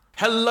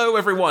Hello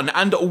everyone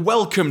and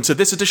welcome to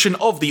this edition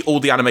of the All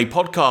the Anime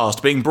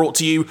podcast, being brought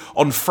to you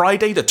on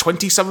Friday the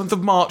 27th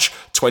of March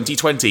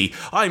 2020.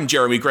 I'm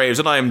Jeremy Graves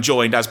and I am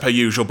joined as per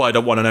usual by the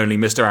one and only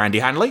Mr. Andy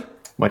Hanley.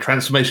 My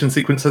transformation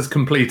sequence has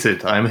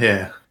completed. I'm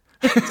here.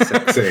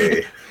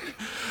 Sexy.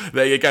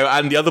 There you go,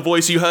 and the other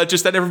voice you heard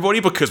just then,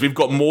 everybody, because we've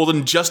got more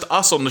than just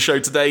us on the show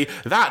today,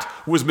 that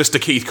was Mr.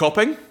 Keith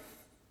Copping.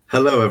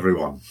 Hello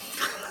everyone.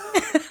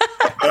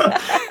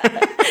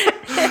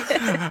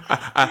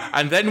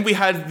 And then we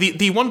had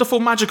the wonderful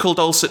magical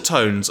dulcet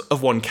tones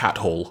of one Cat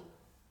Hall.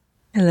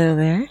 Hello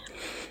there.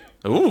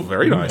 Oh,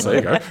 very nice. There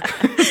you go.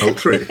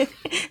 Sultry.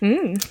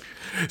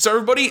 So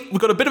everybody, we've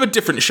got a bit of a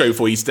different show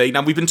for you today.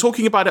 Now, we've been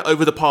talking about it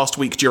over the past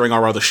week during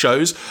our other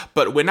shows,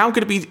 but we're now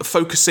going to be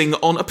focusing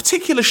on a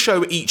particular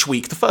show each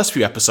week, the first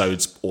few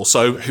episodes or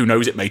so. Who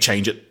knows, it may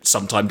change it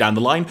sometime down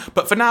the line.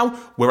 But for now,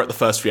 we're at the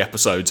first few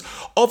episodes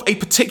of a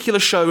particular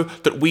show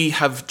that we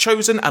have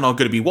chosen and are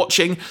going to be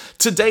watching.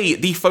 Today,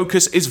 the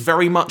focus is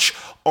very much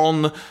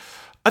on,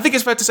 I think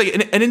it's fair to say,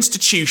 an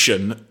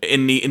institution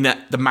in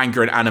the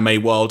manga and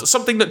anime world.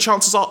 Something that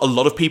chances are a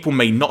lot of people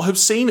may not have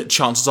seen.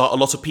 Chances are a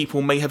lot of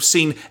people may have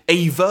seen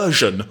a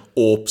version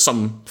or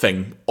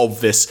something of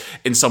this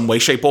in some way,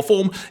 shape or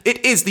form.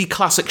 It is the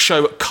classic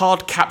show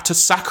Cardcaptor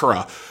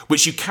Sakura,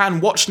 which you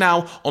can watch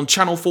now on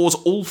Channel 4's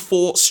All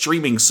 4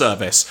 streaming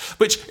service,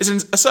 which is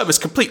a service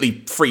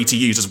completely free to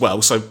use as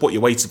well, so what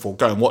you're waiting for,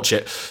 go and watch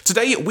it.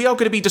 Today, we are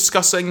going to be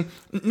discussing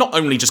not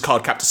only just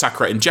Cardcaptor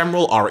Sakura in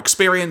general, our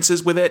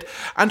experiences with it,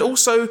 and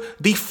also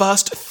the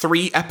first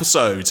 3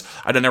 episodes.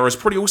 And then there is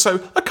probably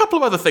also a couple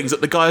of other things that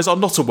the guys are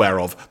not aware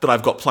of that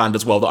I've got planned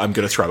as well that I'm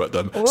going to throw at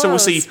them. Whoa, so we'll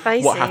see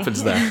spicy. what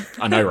happens there.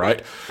 I know,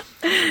 right?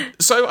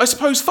 So I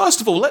suppose,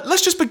 first of all,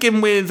 let's just begin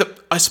with,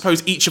 I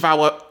suppose, each of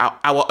our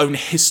own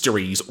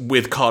histories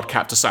with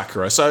Cardcaptor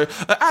Sakura. So,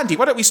 Andy,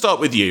 why don't we start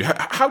with you?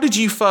 How did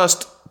you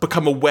first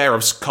become aware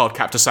of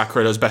Cardcaptor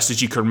Sakura as best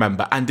as you can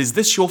remember? And is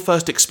this your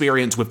first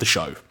experience with the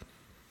show?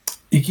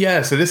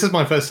 Yeah, so this is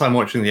my first time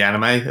watching the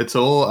anime at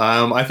all.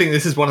 I think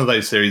this is one of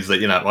those series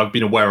that, I've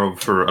been aware of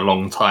for a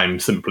long time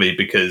simply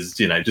because,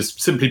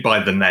 just simply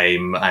by the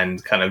name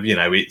and kind of,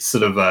 it's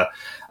sort of a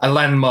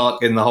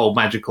landmark in the whole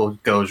magical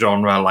girl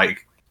genre.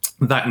 Like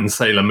that and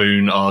Sailor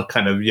Moon are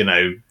kind of,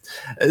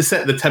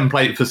 set the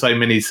template for so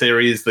many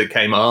series that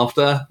came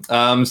after.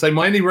 So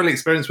my only real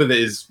experience with it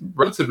is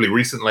relatively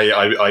recently.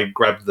 I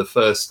grabbed the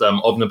first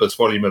omnibus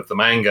volume of the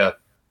manga.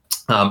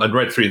 I'd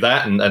read through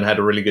that and had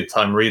a really good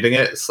time reading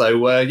it.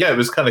 So, it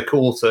was kind of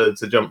cool to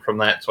jump from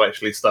that to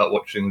actually start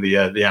watching the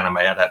anime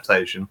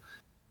adaptation.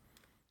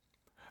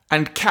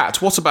 And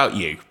Kat, what about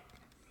you?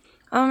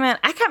 Oh man,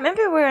 I can't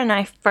remember when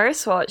I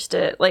first watched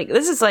it. Like,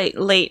 this is like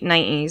late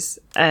 90s,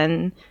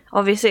 and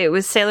obviously it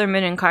was Sailor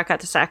Moon and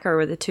Cardcaptor Sakura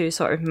were the two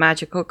sort of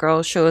magical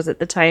girl shows at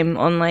the time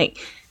on like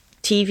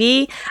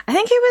TV. I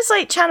think it was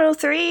like Channel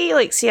 3,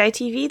 like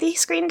CITV,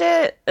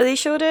 they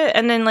showed it,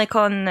 and then like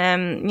on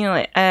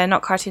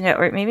not Cartoon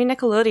Network, maybe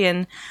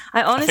Nickelodeon.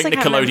 I think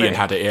Nickelodeon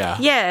had it,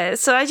 yeah,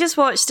 so I just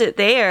watched it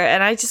there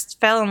and I just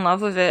fell in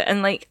love with it.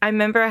 And like I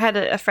remember I had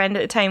a friend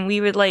at the time,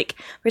 we would like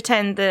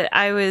pretend that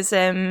I was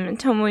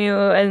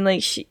Tomoyo and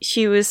like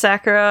she was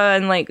Sakura,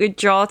 and like we'd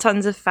draw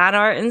tons of fan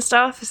art and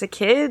stuff as a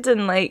kid,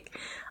 and like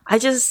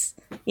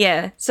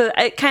so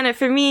it kind of,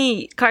 for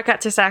me,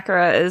 Cardcaptor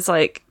Sakura is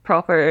like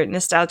proper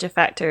nostalgia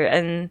factor,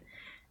 and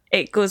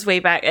it goes way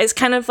back. It's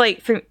kind of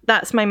like,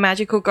 that's my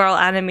magical girl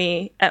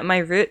anime at my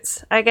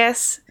roots, I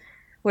guess.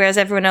 Whereas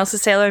everyone else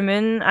is Sailor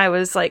Moon, I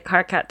was like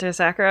Cardcaptor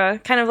Sakura.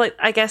 Kind of like,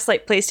 I guess,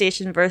 like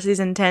PlayStation versus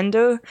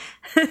Nintendo.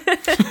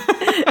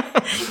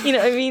 You know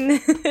what I mean?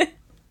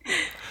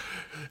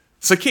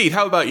 So Keith,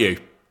 how about you?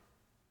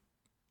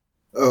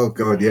 Oh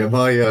god, yeah.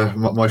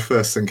 My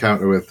first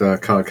encounter with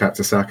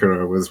Cardcaptor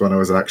Sakura was when I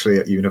was actually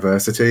at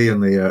university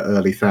in the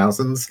early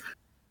thousands.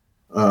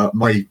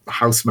 My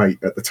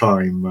housemate at the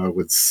time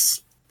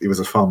was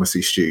a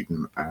pharmacy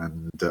student,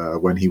 and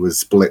when he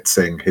was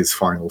blitzing his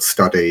final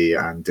study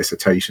and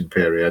dissertation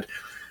period,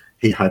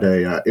 he had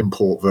a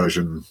import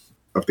version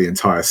of the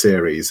entire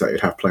series that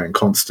he'd have playing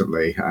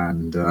constantly.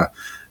 And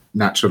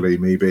naturally,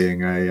 me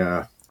being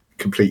a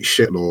complete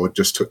shitlord,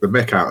 just took the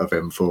mick out of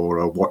him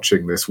for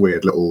watching this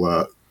weird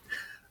little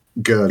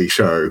girly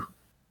show.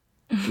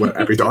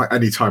 Where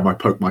any time I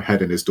poked my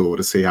head in his door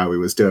to see how he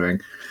was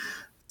doing.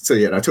 So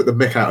I took the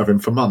mick out of him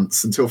for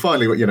months until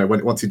finally,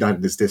 once he'd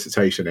done his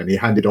dissertation, and he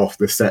handed off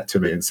the set to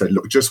me and said,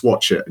 "Look, just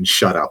watch it and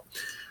shut up."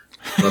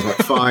 And I was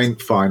like,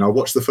 fine. I'll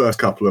watch the first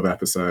couple of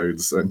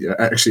episodes, and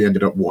I actually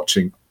ended up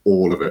watching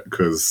all of it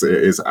because it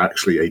is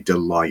actually a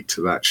delight,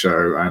 that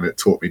show, and it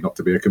taught me not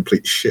to be a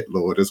complete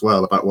shitlord as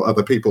well about what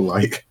other people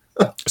like.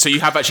 So you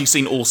have actually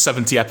seen all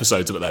 70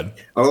 episodes of it then?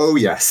 Oh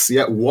yes,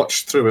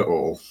 watched through it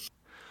all.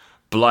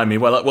 Blimey.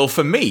 Well,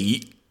 for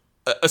me,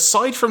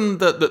 aside from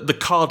the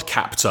Card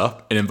Captor,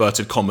 in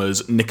inverted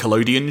commas,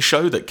 Nickelodeon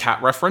show that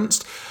Kat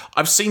referenced,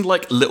 I've seen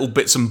like little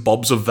bits and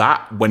bobs of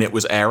that when it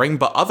was airing,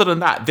 but other than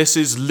that, this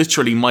is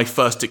literally my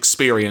first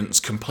experience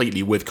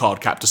completely with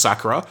Card Captor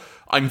Sakura.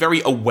 I'm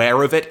very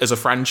aware of it as a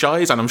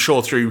franchise, and I'm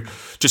sure through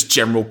just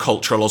general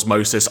cultural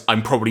osmosis,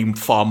 I'm probably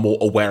far more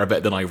aware of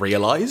it than I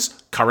realise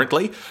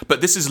currently,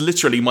 but this is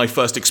literally my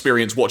first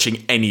experience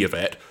watching any of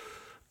it.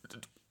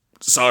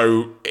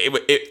 So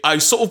I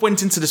sort of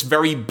went into this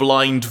very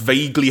blind,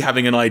 vaguely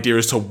having an idea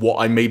as to what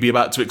I may be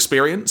about to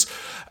experience.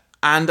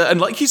 And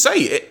like you say,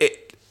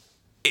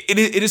 it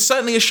is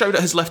certainly a show that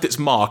has left its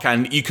mark,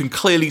 and you can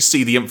clearly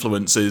see the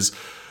influences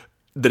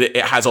that it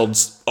has on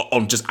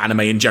just anime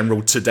in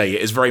general today.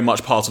 It is very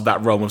much part of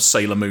that realm of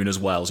Sailor Moon as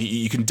well. So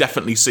you can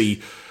definitely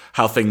see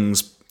how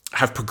things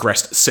have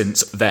progressed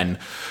since then.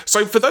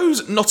 So for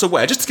those not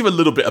aware, just to give a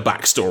little bit of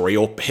backstory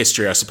or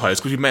history, I suppose,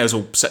 because we may as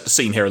well set the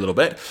scene here a little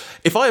bit.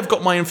 If I have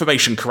got my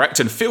information correct,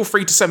 and feel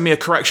free to send me a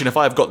correction if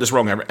I have got this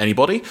wrong,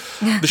 anybody,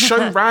 the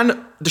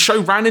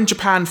show ran in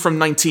Japan from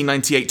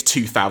 1998 to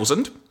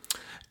 2000.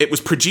 It was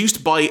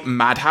produced by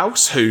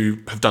Madhouse, who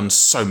have done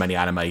so many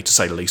anime, to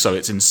say the least, so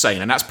it's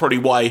insane. And that's probably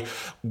why,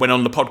 when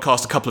on the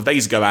podcast a couple of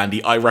days ago,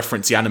 Andy, I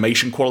referenced the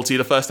animation quality of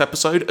the first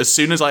episode. As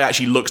soon as I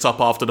actually looked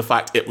up after the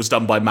fact it was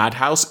done by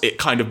Madhouse, it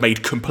kind of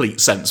made complete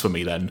sense for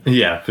me then.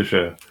 Yeah, for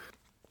sure.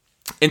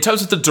 In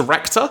terms of the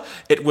director,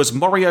 it was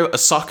Morio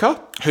Asaka,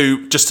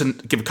 who, just to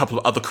give a couple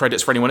of other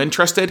credits for anyone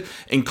interested,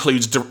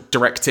 includes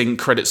directing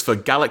credits for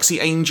Galaxy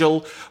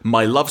Angel,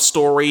 My Love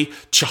Story,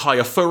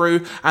 Chihaya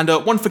Furu, and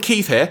one for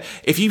Keith here.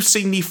 If you've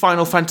seen the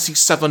Final Fantasy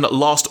VII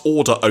Last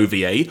Order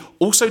OVA,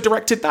 also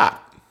directed that.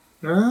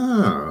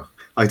 Ah,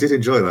 I did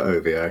enjoy that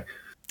OVA.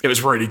 It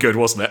was really good,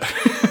 wasn't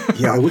it?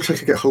 Yeah, I wish I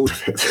could get hold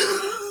of it.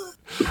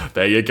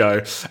 There you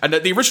go. And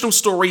the original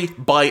story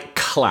by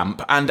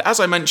Clamp. And as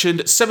I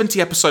mentioned,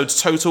 70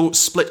 episodes total,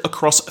 split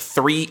across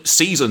 3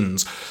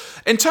 seasons.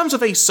 In terms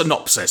of a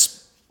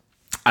synopsis,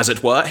 as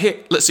it were, here,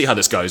 let's see how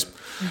this goes.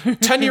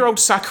 10-year-old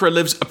Sakura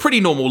lives a pretty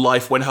normal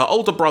life when her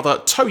older brother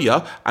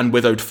Toya and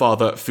widowed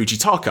father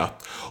Fujitaka.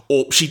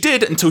 Or she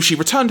did until she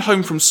returned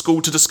home from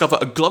school to discover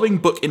a glowing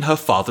book in her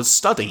father's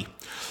study.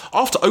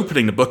 After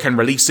opening the book and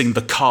releasing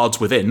the cards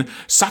within,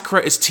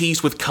 Sakura is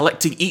teased with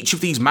collecting each of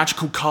these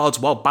magical cards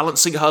while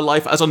balancing her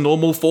life as a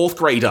normal 4th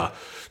grader.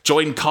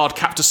 Join Card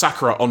Captor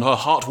Sakura on her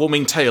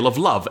heartwarming tale of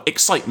love,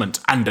 excitement,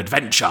 and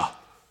adventure.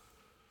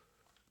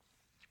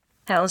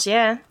 Hells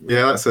yeah.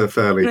 Yeah, that's a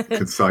fairly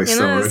concise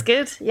summary. It's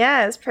good.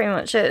 Yeah, it's pretty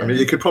much it. I mean,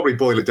 you could probably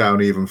boil it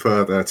down even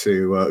further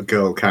to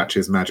girl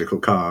catches magical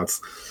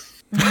cards.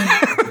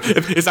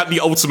 Is that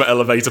the ultimate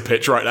elevator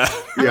pitch right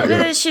there?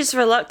 Yeah. She's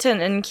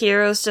reluctant, and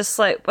Kiro's just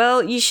like,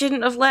 well, you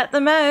shouldn't have let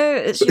them out.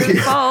 It's your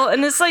fault.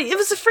 And it's like, it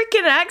was a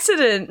freaking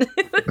accident.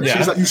 Yeah.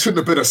 She's like, you shouldn't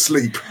have been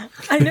asleep.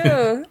 I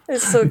know.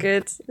 It's so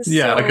good. It's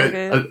so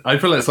good. I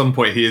feel like at some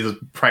point he is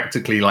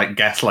practically like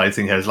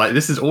gaslighting her. It's like,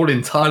 this is all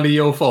entirely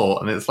your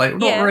fault. And it's like,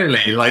 not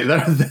really. Like,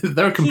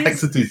 there are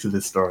complexities to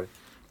this story.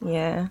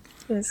 Yeah.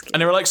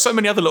 And there are like so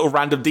many other little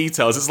random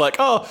details. It's like,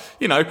 oh,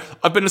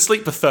 I've been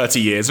asleep for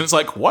 30 years. And it's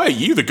like, why are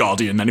you the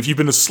Guardian then if you've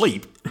been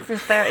asleep? For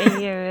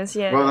 30 years,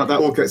 yeah. Well, that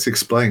all gets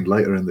explained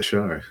later in the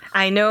show.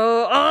 I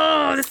know.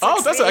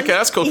 That's okay.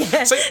 That's cool.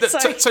 Yeah, so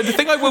the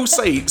thing I will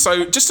say,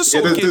 so just to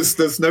sort of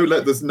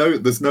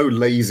there's no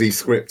lazy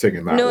scripting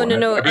in that.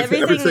 No.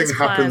 Everything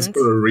happens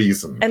for a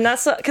reason. And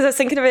that's because I was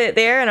thinking about it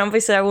there, and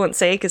obviously I won't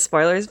say because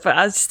spoilers, but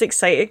I was just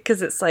excited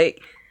because it's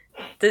like,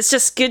 it's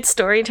just good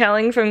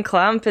storytelling from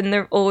Clamp, and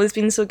they've always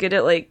been so good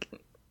at like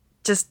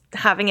just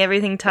having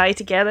everything tie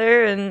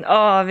together. And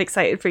I'm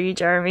excited for you,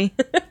 Jeremy.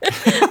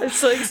 I'm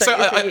so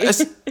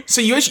excited.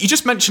 So you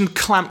just mentioned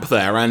Clamp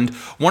there, and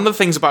one of the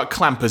things about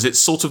Clamp is it's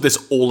sort of this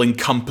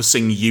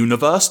all-encompassing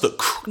universe that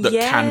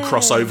can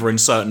cross over in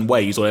certain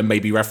ways, or there may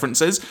be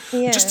references.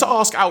 Yeah. Just to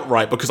ask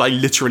outright, because I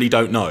literally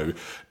don't know,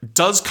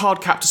 does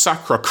Card Captor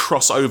Sakura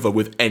cross over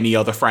with any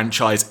other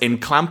franchise in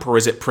Clamp, or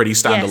is it pretty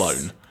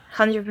standalone? Yes.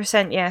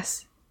 100%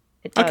 yes,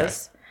 it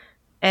does.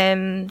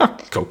 Okay.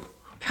 Cool.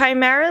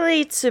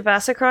 Primarily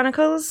Tsubasa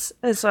Chronicles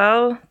as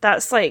well.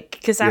 That's like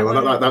because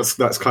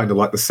that's kind of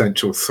like the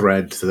central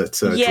thread that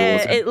draws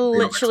it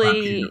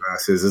literally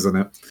universes, isn't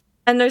it?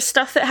 And there's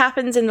stuff that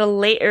happens in the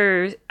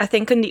later, I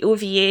think, in the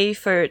OVA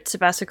for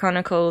Tsubasa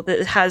Chronicle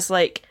that has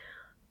like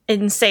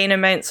insane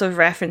amounts of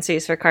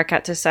references for Card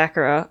Captor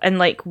Sakura and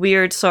like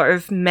weird sort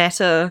of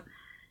meta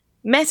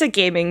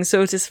gaming,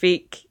 so to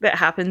speak, that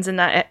happens in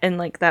that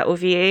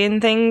OVA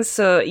and things.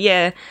 So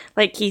yeah,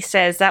 like he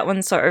says, that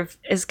one sort of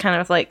is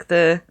kind of like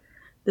the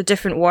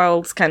different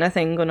worlds kind of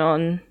thing going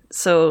on.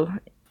 So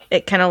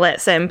it kind of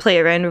lets them play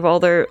around with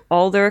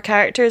all their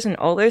characters and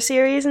all their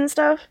series and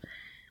stuff.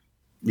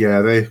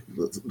 Yeah,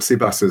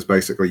 Tsubasa is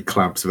basically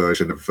Clamp's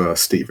version of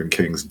Stephen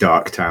King's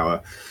Dark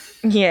Tower.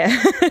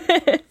 Yeah.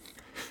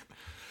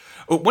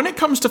 When it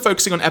comes to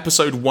focusing on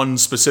episode 1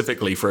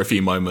 specifically for a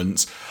few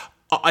moments,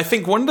 I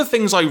think one of the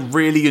things I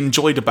really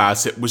enjoyed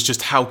about it was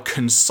just how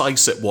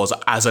concise it was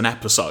as an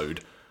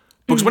episode.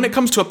 Because when it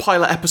comes to a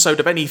pilot episode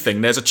of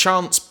anything, there's a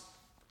chance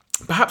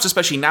perhaps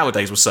especially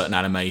nowadays with certain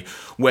anime,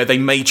 where they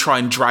may try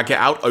and drag it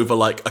out over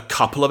like a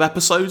couple of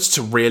episodes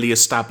to really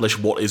establish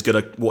what is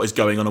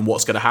going on and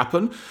what's gonna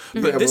happen.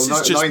 But this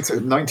is just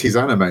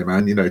 90s anime,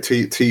 man. You know,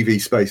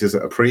 TV space is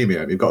at a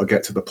premium. You've got to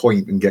get to the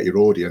point and get your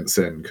audience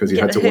in, because you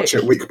had to watch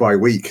it week by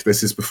week.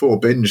 This is before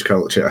binge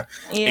culture.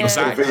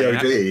 Exactly.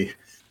 VOD.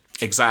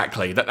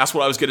 Exactly. That's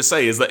what I was going to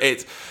say, is that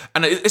it's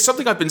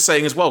something I've been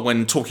saying as well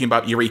when talking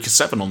about Eureka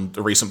 7 on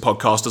the recent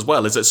podcast as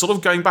well, is that sort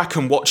of going back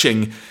and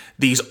watching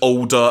these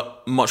older,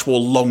 much more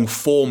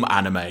long-form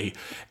anime,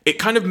 it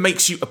kind of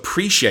makes you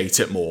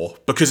appreciate it more,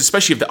 because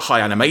especially with that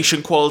high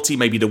animation quality,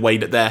 maybe the way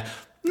that they're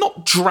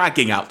not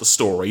dragging out the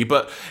story,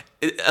 but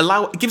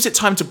it gives it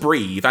time to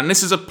breathe. And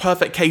this is a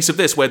perfect case of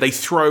this, where they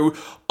throw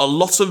a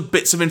lot of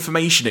bits of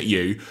information at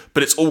you,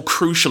 but it's all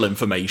crucial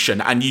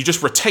information, and you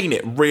just retain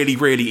it really,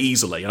 really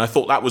easily. And I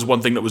thought that was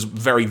one thing that was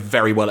very,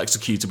 very well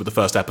executed with the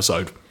first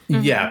episode.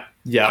 Yeah,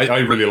 I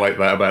really like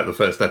that about the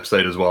first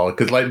episode as well,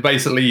 because like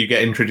basically you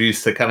get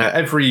introduced to kind of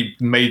every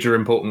major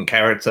important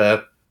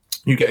character.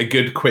 You get a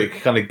good,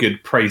 quick, kind of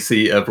good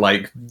précis of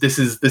like, this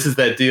is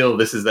their deal,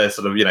 this is their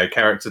sort of, you know,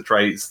 character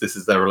traits, this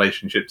is their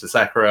relationship to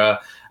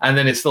Sakura, and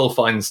then it still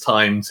finds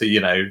time to,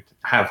 you know,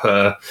 have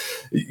her,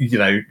 you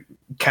know,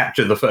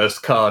 capture the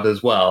first card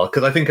as well.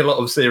 Because I think a lot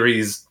of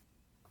series,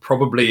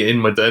 probably in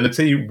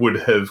modernity, would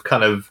have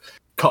kind of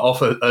cut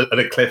off at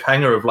a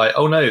cliffhanger of like,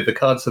 oh no, the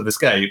cards have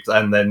escaped,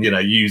 and then, you know,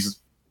 use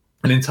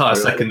an entire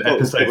second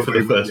episode for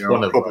the first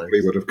one of probably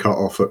those. Would have cut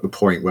off at the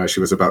point where she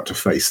was about to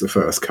face the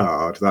first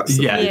card. That's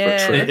the favorite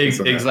trick,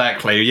 isn't it?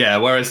 Exactly. Yeah.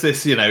 Whereas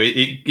this, you know,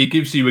 it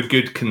gives you a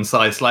good,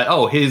 concise, like,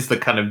 oh, here's the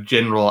kind of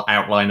general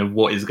outline of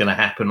what is going to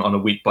happen on a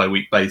week by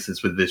week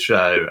basis with this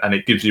show, and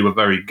it gives you a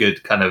very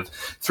good kind of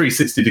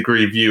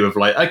 360-degree view of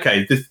like,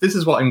 okay, this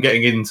is what I'm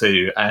getting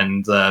into,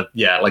 and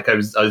like I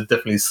was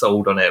definitely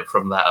sold on it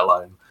from that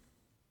alone.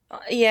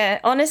 Yeah,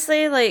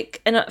 honestly,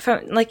 like,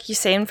 from like you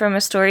saying, from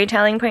a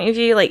storytelling point of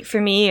view, like for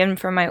me and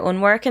for my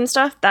own work and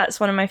stuff, that's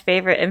one of my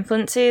favorite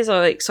influences, or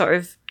like sort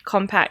of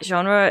compact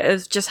genre,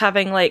 is just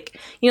having like,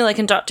 you know, like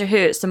in Doctor Who,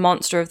 it's the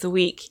monster of the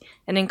week,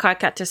 and in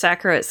Cardcaptor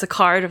Sakura, it's the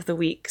card of the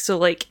week. So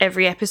like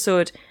every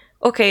episode,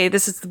 okay,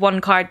 this is the one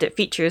card that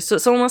features, so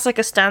it's almost like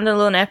a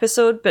standalone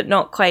episode, but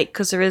not quite,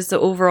 because there is the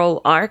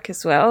overall arc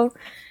as well.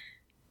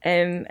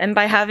 And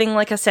by having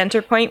like a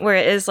center point where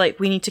it is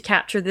like, we need to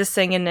capture this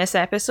thing in this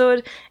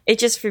episode, it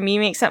just for me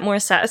makes it more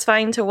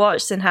satisfying to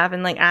watch than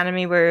having like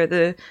anime where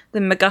the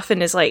MacGuffin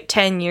is like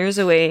 10 years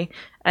away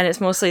and it's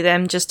mostly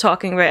them just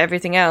talking about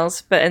everything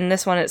else. But in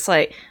this one, it's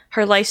like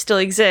her life still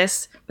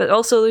exists, but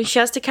also she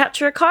has to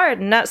capture a card,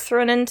 and that's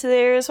thrown into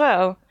there as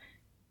well.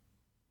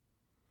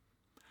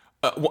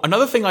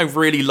 Another thing I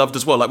really loved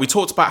as well, like we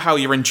talked about how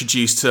you're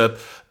introduced to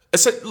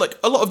like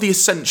a lot of the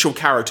essential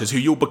characters who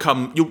you'll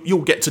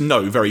get to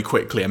know very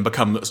quickly and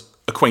become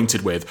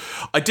acquainted with.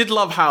 I did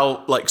love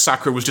how like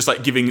Sakura was just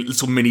like giving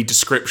little mini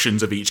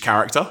descriptions of each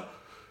character.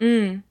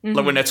 Mm-hmm.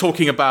 Like when they're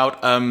talking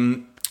about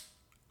her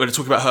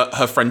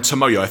friend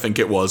Tomoyo, I think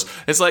it was.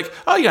 It's like,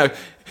 oh, you know,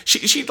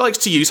 she likes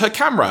to use her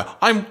camera.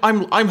 I'm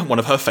one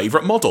of her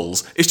favorite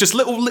models. It's just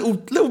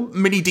little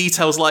mini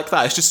details like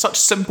that. It's just such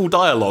simple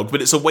dialogue,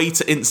 but it's a way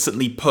to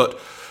instantly put.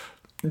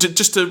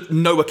 Just to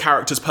know a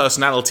character's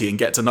personality and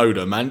get to know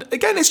them. And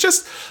again, it's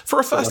just,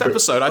 for a first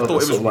episode, I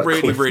thought it was like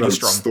really, really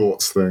strong.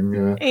 Thoughts thing,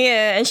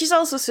 yeah, and she's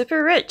also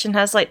super rich and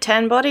has like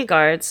 10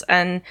 bodyguards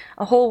and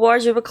a whole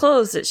wardrobe of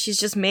clothes that she's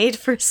just made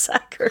for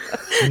Sakura.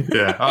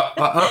 Yeah,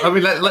 I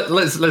mean,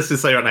 let's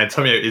just say right now,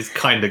 Tomoyo is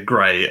kind of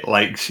great.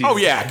 Like, she's, oh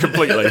yeah,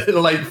 completely.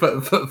 Like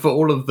for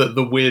all of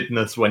the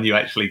weirdness when you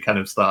actually kind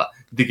of start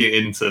digging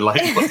into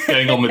like what's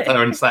going on with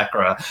her and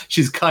Sakura,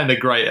 she's kind of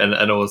great and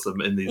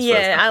awesome in these.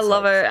 Yeah, I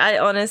love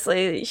her.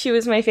 Honestly, she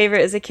was my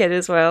favorite as a kid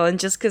as well, and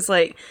just because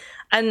like,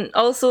 and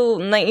also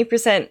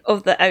 90%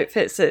 of the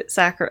outfits that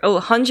Sakura,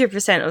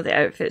 100% of the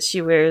outfits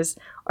she wears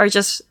are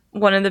just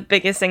one of the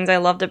biggest things I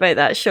loved about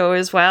that show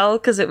as well,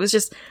 because it was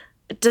just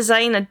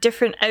design a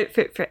different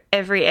outfit for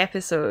every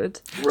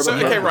episode. So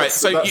okay, right.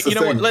 So you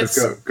know what?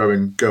 Let's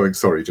going.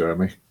 Sorry,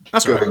 Jeremy.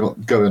 That's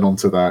going on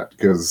to that,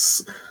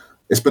 because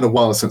it's been a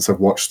while since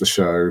I've watched the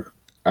show,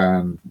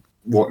 and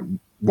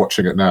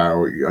watching it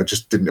now, I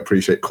just didn't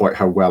appreciate quite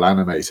how well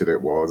animated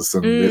it was.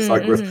 And it's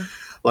like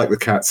with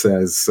Kat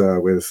says,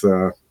 with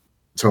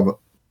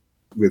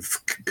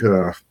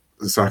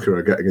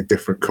Sakura getting a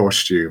different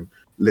costume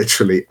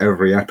literally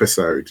every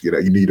episode. You know,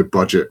 you need a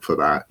budget for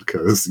that,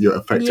 because you're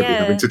effectively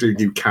having to do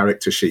new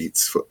character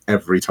sheets for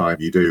every time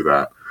you do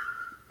that.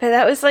 But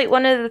that was like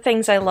one of the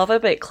things I love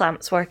about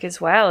Clamp's work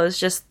as well, is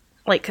just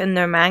like in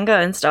their manga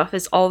and stuff,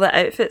 is all the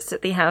outfits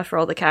that they have for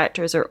all the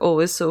characters are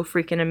always so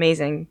freaking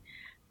amazing.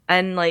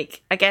 And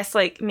like, I guess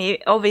like,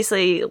 maybe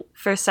obviously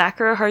for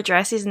Sakura, her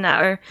dresses and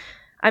that are,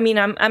 I mean,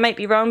 I might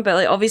be wrong, but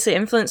like obviously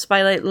influenced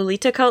by like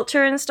Lolita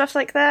culture and stuff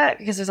like that,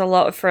 because there's a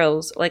lot of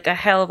frills, like a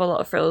hell of a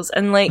lot of frills.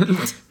 And like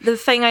the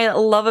thing I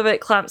love about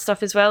Clamp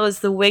stuff as well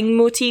is the wing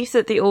motif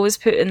that they always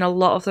put in a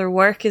lot of their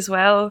work as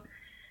well.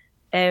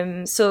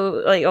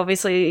 So like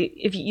obviously,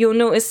 if you'll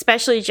notice,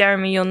 especially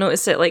Jeremy, you'll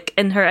notice it like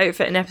in her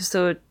outfit in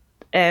episode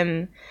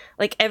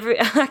like every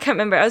I can't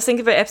remember. I was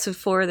thinking about episode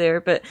 4 there,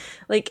 but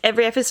like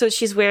every episode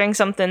she's wearing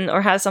something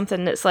or has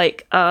something that's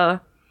like a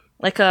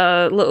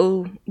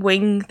little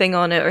wing thing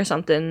on it or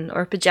something,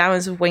 or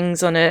pajamas with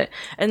wings on it.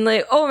 And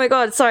like, oh my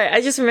god, sorry,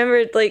 I just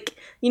remembered, like,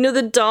 you know,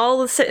 the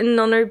doll sitting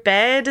on her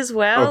bed as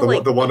well.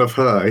 The one of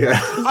her, yeah.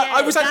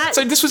 I was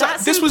so this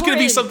was going to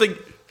be something.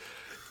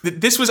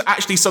 This was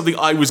actually something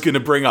I was going to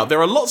bring up. There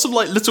are lots of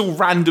like little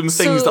random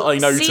things that I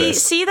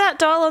noticed. See that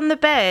doll on the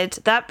bed?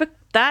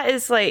 That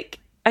is like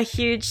a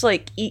huge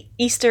like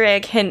Easter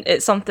egg hint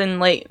at something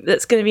like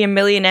that's going to be a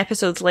million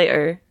episodes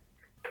later.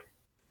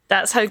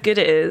 That's how good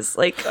it is.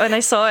 Like when I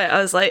saw it, I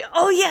was like,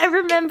 "Oh yeah, I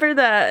remember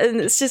that." And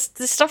it's just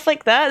the stuff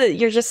like that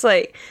you're just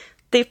like,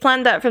 they've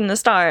planned that from the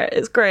start.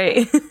 It's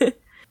great.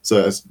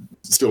 So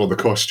still on the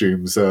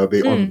costumes,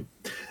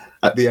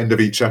 at the end of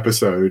each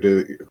episode,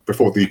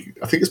 before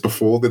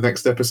the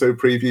next episode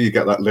preview, you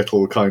get that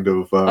little kind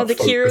of the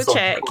Kiro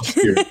check.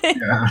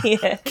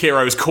 Yeah.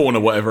 Kiro's Corner,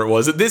 whatever it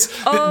was.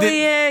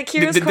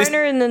 Kiro's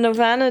Corner in the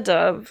Nirvana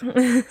dub.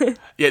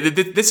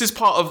 This is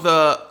part of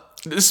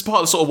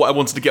sort of what I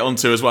wanted to get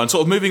onto as well, and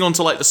sort of moving on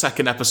to like the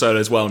second episode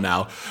as well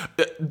now.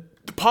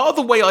 Part of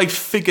the way I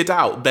figured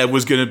out there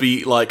was going to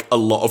be like a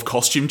lot of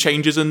costume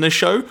changes in this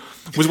show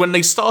was when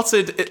they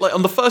started it, like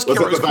on the first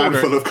Kiro's Corner.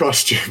 Full of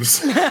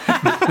costumes.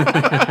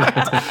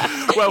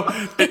 Well,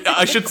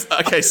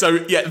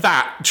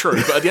 that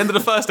true. But at the end of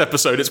the first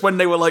episode, it's when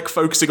they were like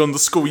focusing on the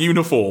school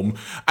uniform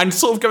and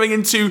sort of going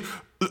into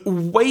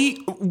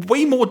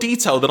way more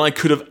detail than I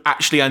could have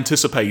actually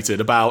anticipated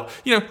about,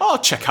 you know,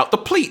 check out the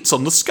pleats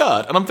on the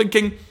skirt. And I'm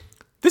thinking,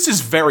 this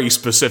is very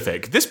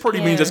specific. This probably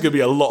means there's going to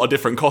be a lot of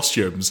different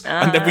costumes.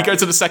 And then we go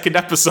to the second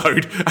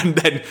episode, and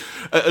then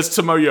as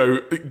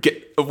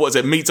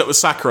Tomoyo meets up with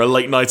Sakura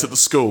late night at the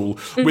school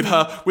with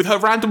her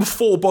random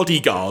 4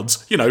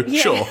 bodyguards, you know,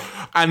 sure.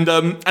 And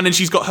then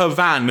she's got her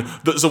van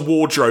that's a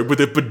wardrobe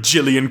with a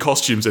bajillion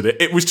costumes in it.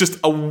 It was just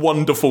a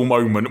wonderful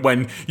moment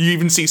when you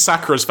even see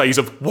Sakura's face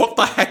of, what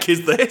the heck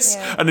is this?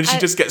 Yeah. And then she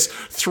just gets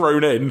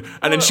thrown in.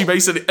 And then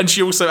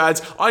she also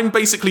adds, I'm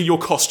basically your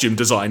costume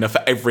designer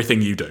for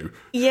everything you do.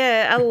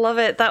 Yeah, I love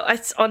it.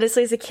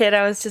 Honestly, as a kid,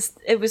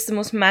 it was the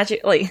most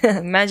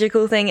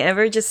magical thing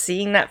ever, just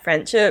seeing that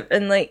friendship.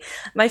 And like,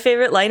 my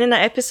favorite line in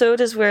that episode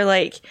is where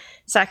like,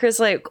 Sakura's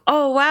like,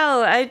 oh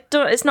wow,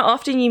 it's not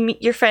often you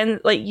meet your friend,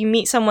 like you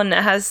meet someone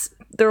that has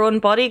their own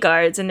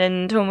bodyguards, and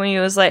then Tomoyo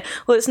was like,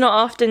 well, it's not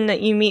often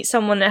that you meet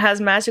someone that has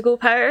magical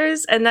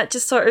powers, and that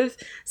just sort of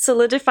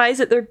solidifies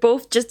that they're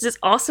both just as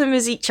awesome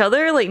as each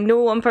other. Like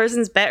no one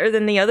person's better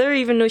than the other,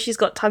 even though she's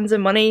got tons of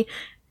money,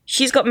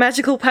 she's got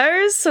magical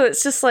powers, so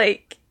it's just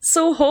like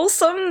so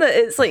wholesome that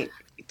it's like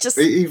just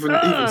even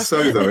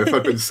so though, if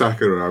I'd been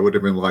Sakura, I would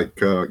have been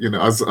like,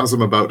 as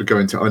I'm about to go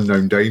into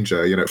unknown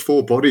danger,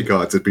 4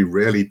 bodyguards would be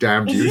really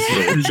damned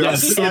useful.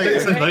 Just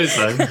saying.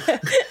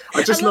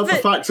 I just love the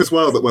fact as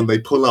well that when they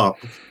pull up,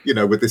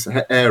 with this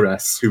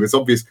heiress who is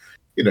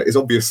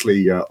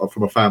obviously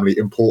from a family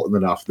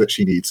important enough that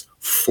she needs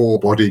 4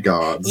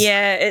 bodyguards.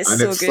 Yeah, it's and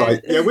so it's good.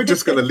 Like, we're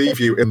just going to leave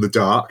you in the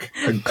dark.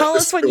 And call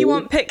us when you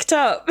want picked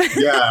up.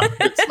 Yeah,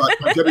 it's like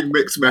I'm getting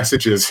mixed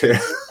messages here.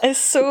 It's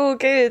so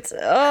good.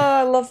 Oh,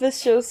 I love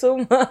this show so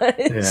much.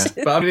 Yeah,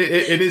 but I mean,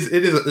 it is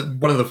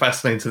one of the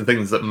fascinating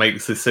things that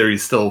makes this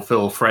series still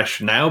feel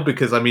fresh now,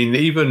 because I mean,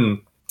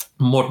 even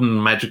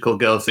modern magical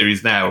girl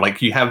series now,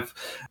 like you have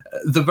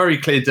the very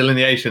clear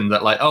delineation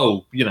that like,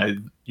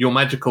 your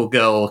magical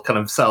girl kind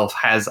of self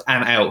has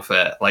an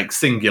outfit, like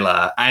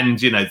singular, and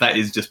that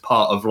is just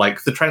part of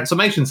like the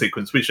transformation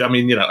sequence, which I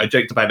mean, I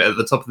joked about it at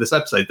the top of this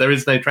episode. There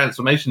is no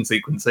transformation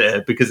sequence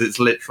here because it's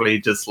literally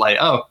just like,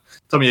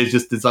 Tomoyo's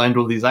just designed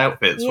all these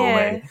outfits for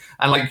me.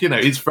 And like,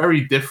 it's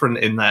very different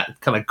in that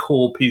kind of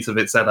core piece of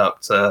its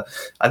setup to,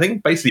 I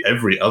think, basically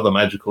every other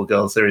magical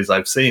girl series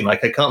I've seen.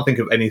 Like, I can't think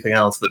of anything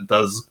else that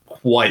does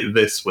quite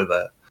this with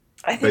it.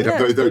 They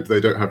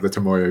don't have the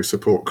Tomoyo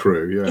support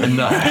crew, yeah.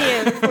 No.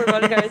 Yeah, the 4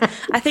 bodyguards.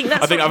 I think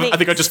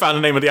I just found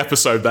the name of the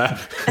episode there.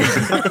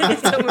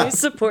 Tomoyo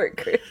support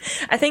crew.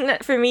 I think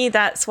that for me,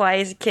 that's why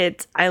as a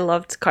kid I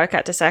loved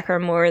Cardcaptor Sakura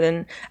more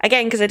than,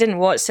 again, because I didn't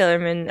watch Sailor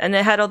Moon and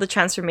it had all the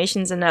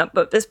transformations in that,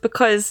 but it's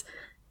because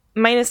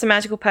minus the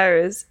magical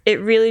powers,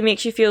 it really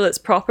makes you feel it's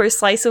proper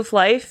slice of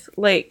life.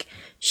 Like,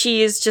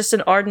 she is just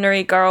an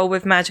ordinary girl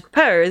with magical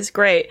powers,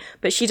 great,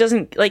 but she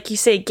doesn't, like you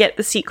say, get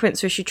the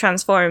sequence where she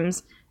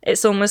transforms.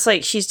 It's almost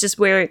like she's just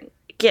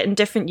getting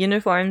different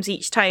uniforms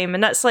each time,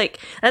 and that's like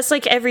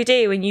every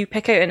day when you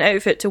pick out an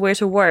outfit to wear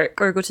to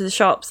work or go to the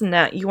shops and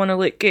that you want to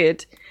look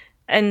good,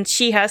 and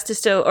she has to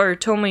still, or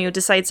Tomoyo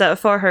decides that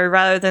for her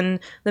rather than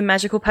the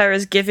magical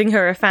powers giving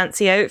her a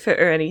fancy outfit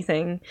or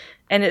anything,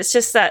 and it's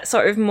just that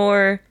sort of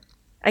more,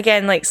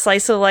 again, like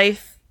slice of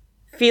life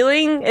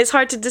feeling. It's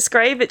hard to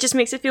describe. It just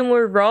makes it feel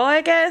more raw,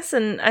 I guess.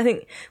 And I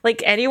think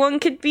like anyone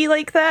could be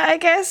like that, I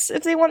guess,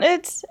 if they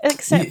wanted,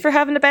 except for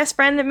having a best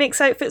friend that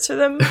makes outfits for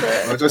them.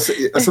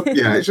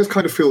 It just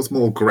kind of feels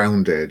more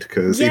grounded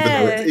because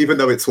even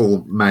though it's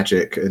all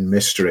magic and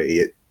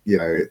mystery,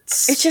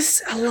 it's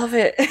just, I love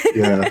it.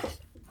 Yeah.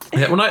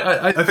 Yeah, well,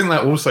 I think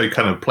that also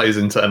kind of plays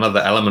into another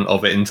element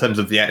of it in terms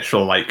of the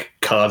actual like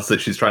cards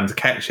that she's trying to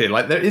catch here.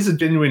 Like, there is a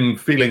genuine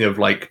feeling of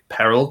like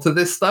peril to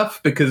this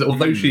stuff because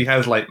although she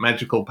has like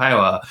magical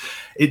power,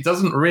 it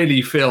doesn't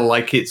really feel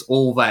like it's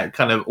all that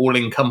kind of all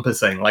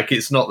encompassing. Like,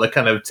 it's not the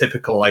kind of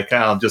typical like,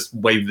 I'll just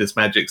wave this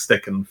magic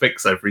stick and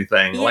fix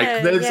everything. Yeah,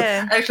 like, there's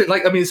actually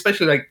like, I mean,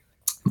 especially like.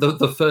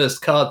 The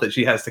first card that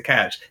she has to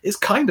catch is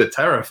kind of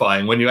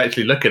terrifying when you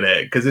actually look at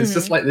it because it's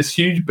just like this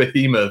huge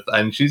behemoth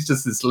and she's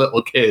just this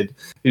little kid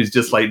who's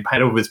just like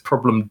had all this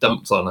problem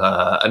dumped on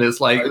her, and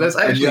it's like there's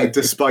actually. And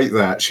despite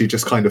that, she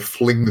just kind of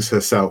flings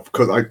herself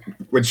because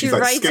when she's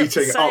like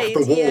skating up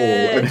the wall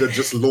and then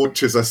just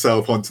launches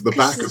herself onto the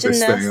back of this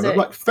thing, and I'm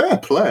like, fair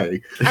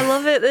play. I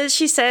love it that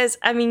she says,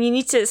 I mean, you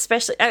need to,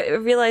 especially, I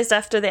realised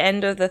after the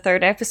end of the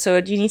third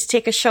episode, you need to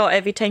take a shot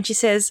every time she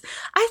says,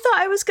 I thought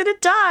I was going to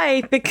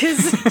die,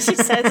 because she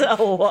says it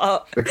a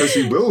lot. Because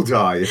you will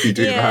die if you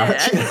do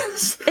that.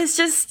 Yes. It's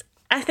just,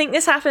 I think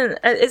this happened,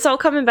 it's all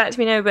coming back to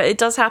me now, but it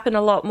does happen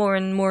a lot more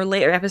in more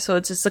later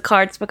episodes as the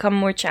cards become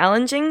more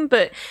challenging.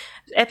 But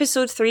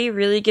episode 3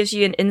 really gives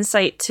you an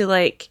insight to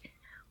like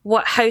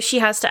how she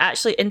has to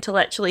actually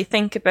intellectually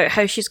think about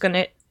how she's going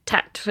to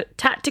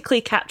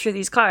tactically capture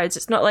these cards.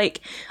 It's not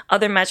like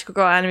other Magical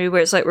Girl anime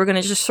where it's like we're going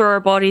to just throw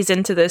our bodies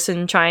into this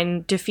and try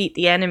and defeat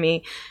the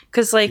enemy.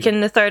 Because like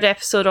in the third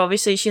episode,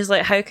 obviously she's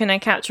like, how can I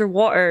capture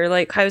water?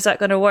 Like, how's that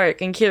going to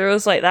work? And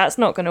Kiro's like, that's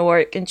not going to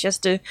work, and she has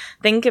to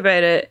think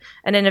about it,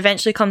 and then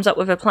eventually comes up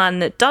with a plan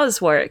that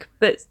does work,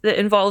 but that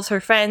involves her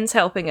friends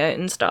helping out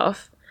and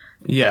stuff.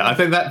 Yeah, I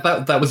think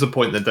that was a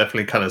point that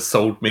definitely kind of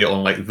sold me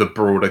on like the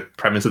broader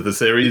premise of the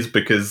series,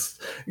 because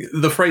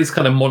the phrase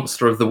kind of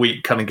monster of the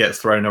week kind of gets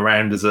thrown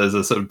around as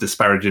a sort of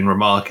disparaging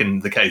remark in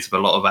the case of a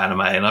lot of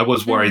anime, and I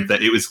was worried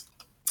that it was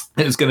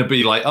going to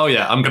be like, oh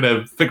yeah, I'm going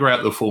to figure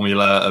out the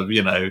formula of,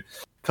 you know,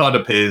 card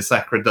appears,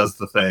 Sakura does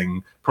the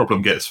thing,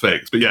 problem gets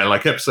fixed. But yeah,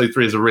 like episode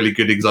 3 is a really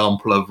good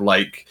example of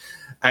like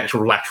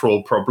actual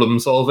lateral problem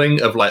solving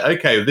of like,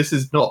 okay, this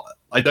is not,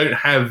 I don't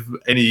have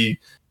any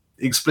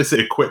explicit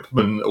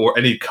equipment or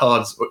any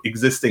cards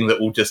existing that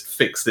will just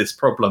fix this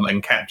problem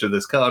and capture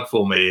this card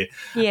for me.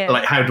 Yeah.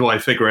 Like, how do I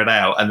figure it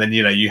out? And then,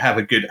 you know, you have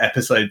a good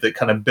episode that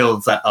kind of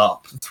builds that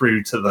up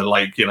through to the,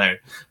 like, you know,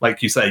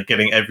 like you say,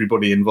 getting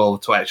everybody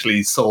involved to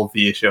actually solve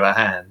the issue at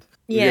hand.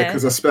 Yeah,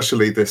 because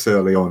especially this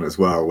early on as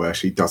well, where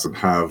she doesn't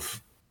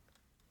have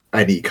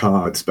any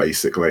cards,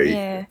 basically,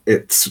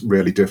 it's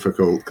really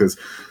difficult because,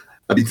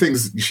 I mean,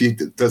 she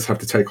does have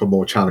to take on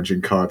more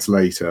challenging cards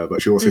later,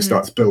 but she also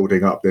starts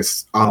building up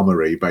this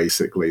armory,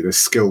 basically, this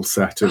skill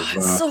set of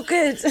so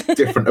good.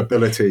 different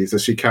abilities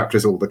as she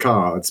captures all the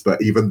cards.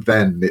 But even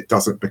then, it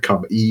doesn't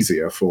become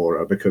easier for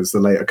her because the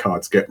later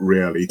cards get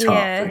really tough,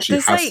 and she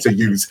has to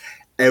use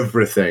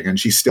everything, and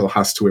she still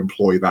has to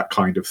employ that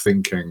kind of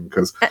thinking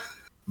because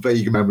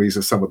vague memories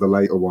of some of the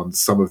later ones,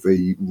 some of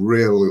the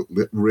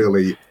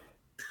really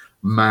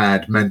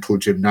mad mental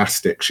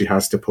gymnastics she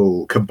has to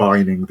pull,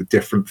 combining the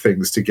different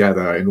things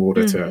together in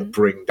order to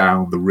bring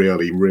down the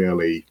really,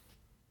 really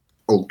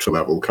ultra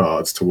level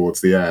cards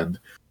towards the end.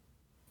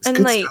 And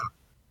like,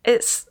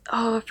 it's,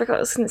 I forgot what I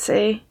was going to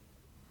say.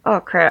 Oh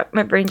crap,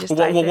 my brain just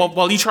died.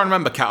 While you try and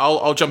remember, Kat,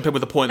 I'll jump in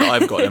with the point that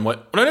I've got in.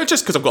 No,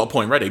 just because I've got a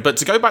point ready, but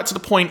to go back to the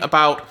point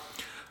about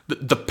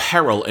the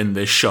peril in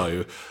this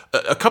show,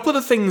 a couple of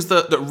the things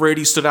that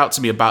really stood out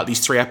to me about these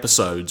 3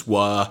 episodes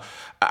were,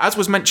 as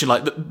was mentioned,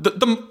 like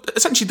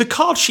essentially the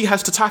card she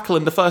has to tackle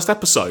in the first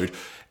episode,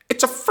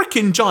 it's a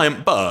freaking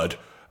giant bird.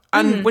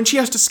 And when she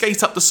has to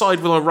skate up the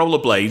side with her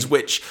rollerblades,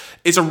 which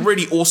is a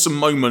really awesome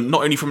moment,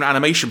 not only from an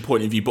animation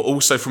point of view, but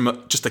also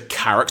from just a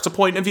character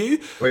point of view.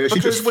 Well, yeah, she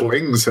just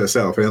flings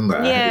herself in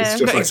there. Yeah. It's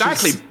just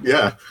exactly.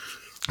 Yeah.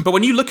 But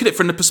when you look at it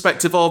from the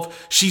perspective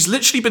of, she's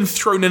literally been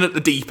thrown in at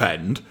the deep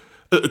end,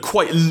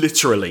 quite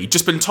literally,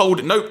 just been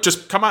told, nope,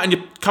 just come out in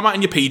your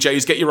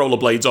PJs, get your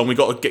rollerblades on, we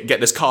got to get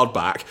this card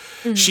back.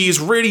 She is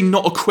really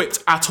not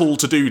equipped at all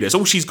to do this.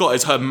 All she's got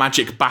is her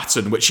magic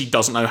baton, which she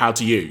doesn't know how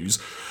to use.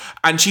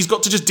 And she's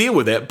got to just deal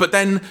with it. But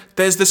then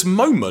there's this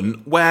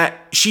moment where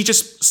she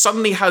just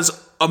suddenly has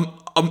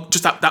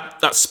just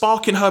that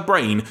spark in her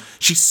brain.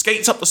 She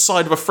skates up the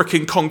side of a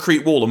freaking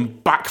concrete wall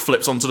and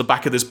backflips onto the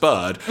back of this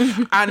bird.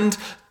 And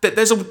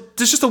there's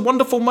just a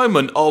wonderful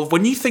moment of,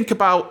 when you think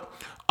about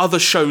other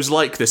shows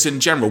like this in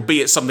general, be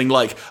it something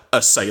like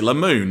a Sailor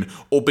Moon,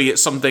 or be it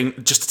something,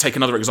 just to take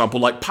another example,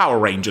 like Power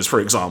Rangers,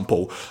 for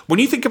example. When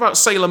you think about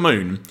Sailor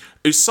Moon,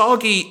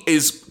 Usagi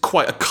is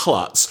quite a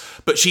klutz,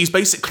 but she's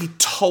basically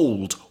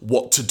told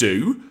what to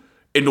do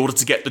in order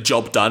to get the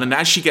job done, and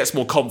as she gets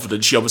more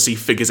confident, she obviously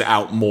figures it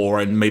out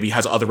more and maybe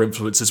has other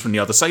influences from the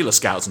other Sailor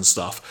Scouts and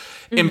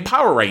stuff. In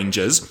Power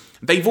Rangers,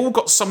 they've all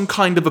got some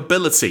kind of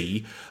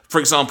ability. For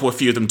example, a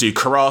few of them do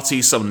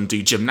karate, some of them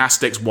do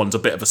gymnastics, one's a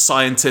bit of a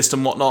scientist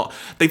and whatnot.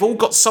 They've all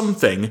got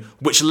something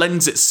which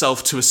lends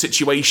itself to a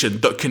situation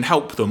that can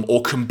help them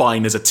or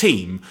combine as a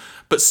team.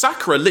 But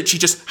Sakura literally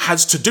just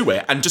has to do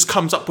it and just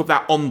comes up with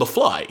that on the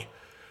fly.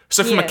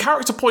 So from a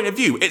character point of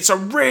view, it's a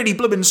really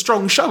blooming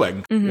strong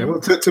showing. Yeah,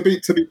 well, to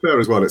be fair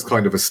as well, it's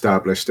kind of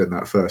established in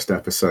that first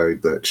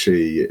episode that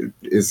she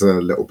is a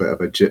little bit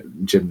of a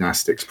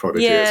gymnastics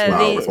prodigy as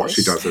well with what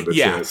she does in the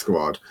cheer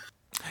squad.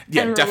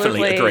 Yeah, and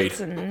definitely agreed.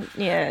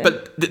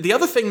 But the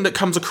other thing that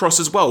comes across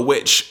as well,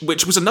 which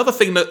was another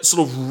thing that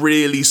sort of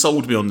really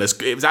sold me on this,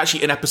 it was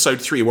actually in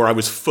episode 3 where I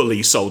was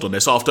fully sold on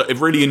this after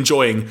really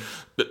enjoying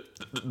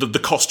the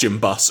costume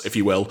bus, if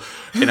you will,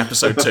 in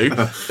episode 2.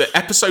 The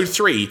episode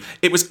 3,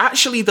 it was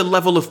actually the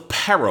level of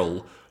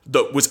peril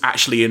that was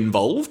actually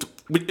involved.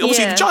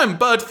 Obviously, the giant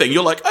bird thing,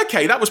 you're like,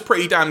 okay, that was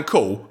pretty damn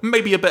cool.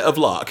 Maybe a bit of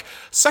luck.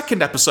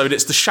 Second episode,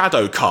 it's the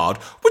shadow card,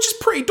 which is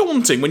pretty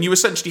daunting when you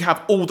essentially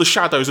have all the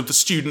shadows of the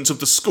students of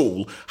the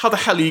school. How the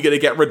hell are you going to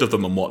get rid of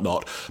them and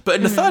whatnot? But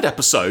in the third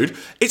episode,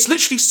 it's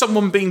literally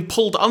someone being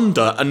pulled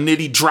under and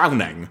nearly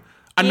drowning.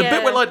 And the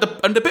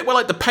bit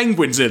where the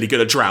penguin's nearly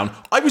going to drown,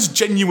 I was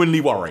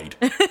genuinely worried.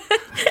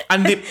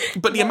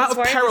 But the amount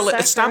of peril it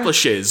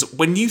establishes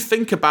when you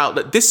think about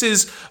that this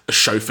is a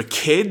show for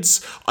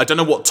kids. I don't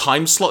know what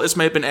time slot this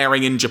may have been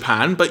airing in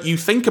Japan, but you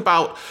think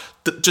about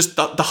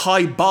the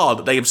high bar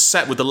that they have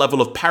set with the level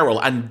of peril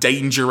and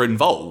danger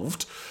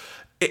involved.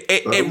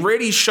 It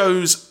really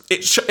shows,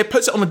 it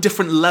puts it on a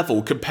different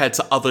level compared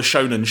to other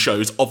shonen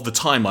shows of the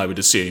time, I would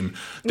assume,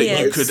 that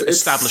you could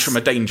establish from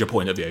a danger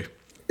point of view.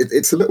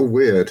 It's a little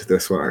weird,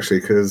 this one, actually,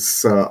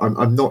 because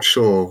I'm not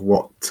sure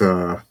what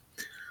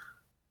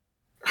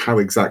how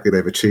exactly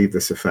they've achieved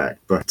this effect.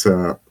 But,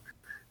 I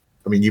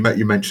mean, you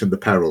mentioned the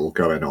peril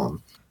going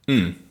on.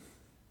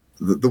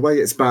 The way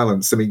it's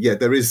balanced, I mean,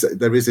 there is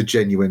a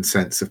genuine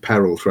sense of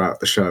peril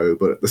throughout the show,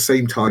 but at the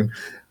same time,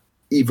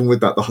 even with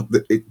that,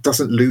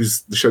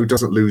 the show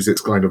doesn't lose its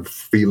kind of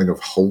feeling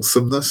of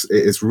wholesomeness.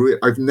 It is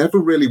I've never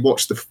really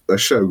watched a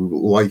show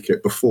like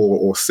it before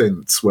or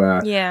since,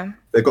 where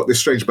they've got this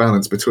strange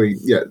balance between,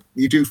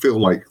 you do feel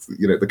like,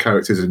 the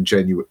characters are in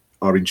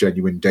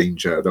genuine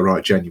danger. There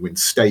are genuine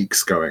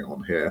stakes going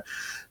on here,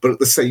 but at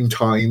the same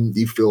time,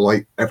 you feel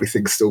like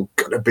everything's still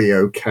gonna be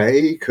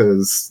okay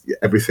because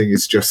everything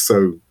is just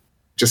so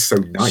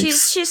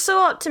nice. She's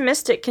so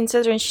optimistic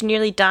considering she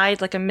nearly died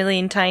like 1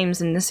 million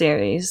times in the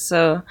series.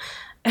 So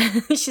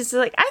she's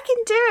like, I can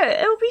do it.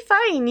 It'll be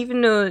fine,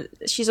 even though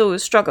she's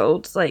always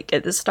struggled like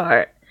at the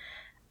start.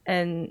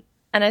 And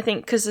I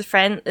think because the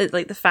friend,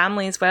 like the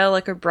family as well,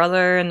 like her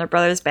brother and her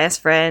brother's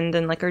best friend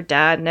and like her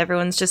dad and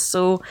everyone's just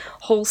so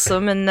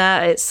wholesome in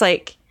that it's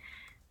like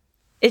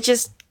it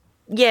just.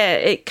 Yeah,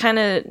 it kind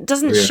of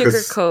doesn't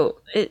sugarcoat.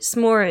 It's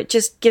more, it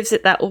just gives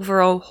it that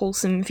overall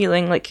wholesome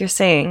feeling, like you're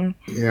saying.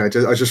 Yeah, I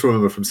just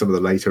remember from some of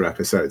the later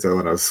episodes,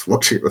 when I was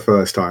watching it the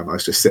first time, I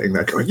was just sitting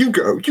there going, you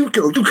go, you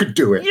can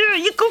do it. Yeah,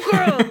 you go,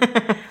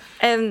 girl.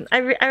 And I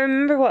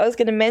remember what I was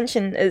going to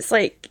mention. It's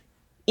like,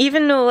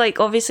 even though, like,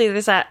 obviously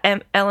there's that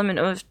element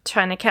of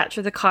trying to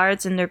capture the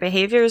cards and their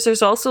behaviors,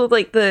 there's also,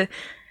 like, I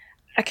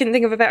couldn't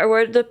think of a better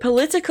word, the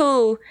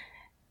political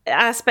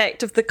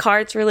aspect of the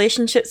cards'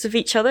 relationships with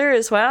each other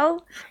as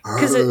well,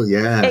 because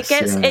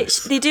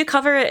they do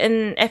cover it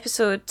in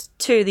episode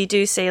 2. They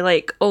do say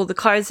like, oh, the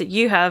cards that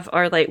you have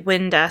are like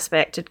wind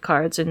aspected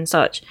cards and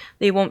such,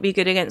 they won't be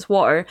good against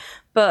water,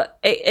 but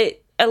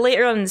it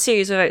later on in the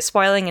series, without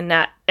spoiling in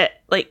that,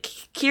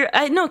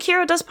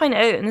 Kiro does point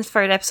out in this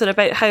third episode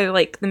about how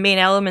like the main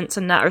elements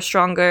in that are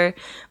stronger,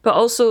 but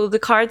also the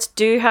cards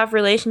do have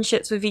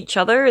relationships with each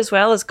other as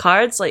well as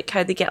cards, like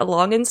how they get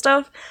along and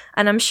stuff.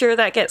 And I'm sure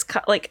that gets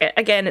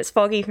again, it's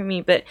foggy for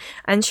me, but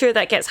I'm sure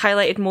that gets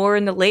highlighted more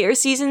in the later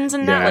seasons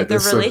and that, like their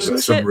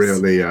relationships.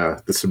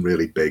 There's some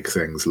really big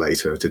things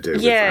later to do.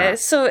 Yeah,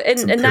 so and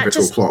that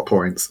just plot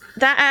points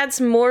that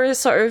adds more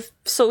sort of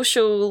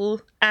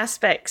social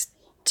aspects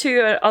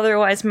to an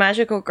otherwise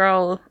magical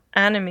girl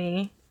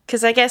anime,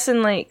 because I guess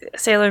in like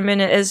Sailor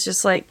Moon it is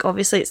just like,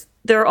 obviously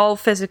they're all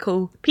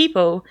physical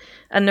people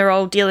and they're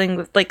all dealing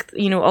with like,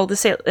 all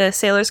the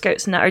Sailor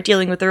Scouts and that are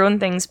dealing with their own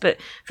things, but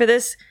for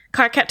this,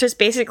 Cardcaptor's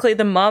basically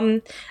the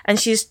mum and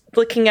she's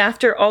looking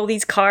after all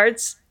these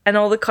cards and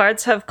all the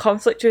cards have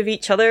conflict with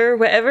each other or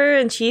whatever,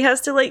 and she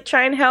has to like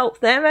try and help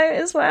them out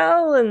as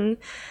well. And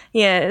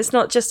yeah, it's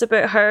not just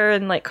about her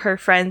and like her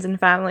friends and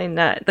family, and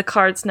that the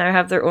cards now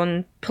have their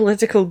own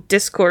political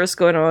discourse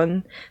going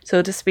on,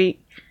 so to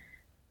speak.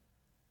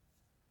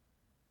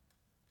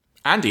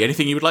 Andy,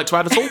 anything you would like to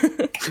add at all?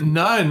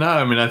 No.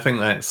 I mean, I think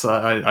that's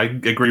I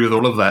agree with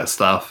all of that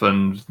stuff,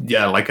 and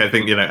yeah, like I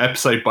think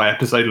episode by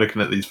episode,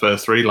 looking at these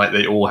first 3, like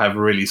they all have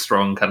really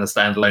strong kind of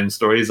standalone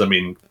stories. I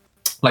mean,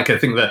 like I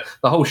think that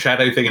the whole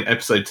shadow thing in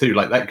episode 2,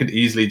 like that could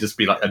easily just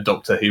be like a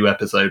Doctor Who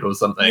episode or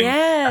something,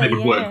 and it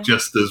would work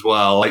just as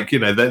well. Like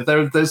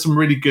there's some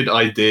really good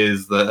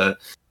ideas that are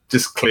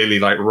just clearly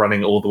like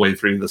running all the way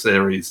through the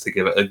series to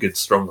give it a good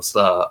strong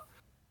start.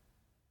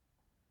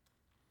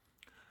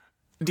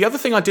 The other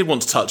thing I did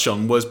want to touch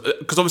on was,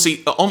 because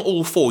obviously on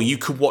all 4 you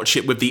could watch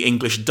it with the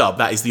English dub.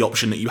 That is the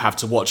option that you have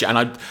to watch it.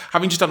 And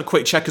having just done a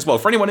quick check as well,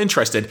 for anyone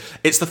interested,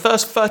 it's the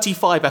first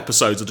 35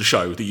 episodes of the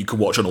show that you can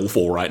watch on all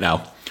 4 right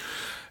now.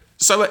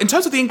 So in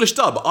terms of the English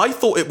dub, I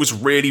thought it was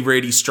really,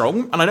 really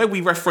strong. And I know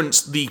we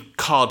referenced the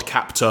Card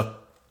Captor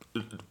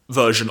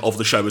version of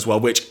the show as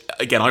well, which,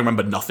 again, I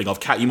remember nothing of.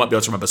 Kat, you might be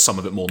able to remember some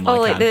of it more than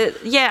I can.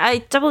 I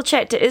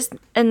double-checked. It is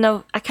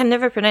I can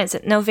never pronounce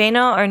it.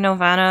 Novena or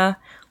Novana,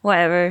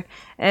 whatever.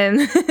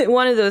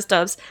 One of those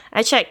dubs.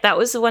 I checked. That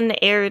was the one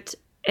that aired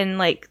in,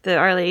 like, the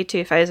early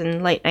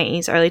 2000, late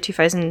 90s, early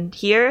 2000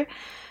 here.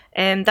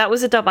 That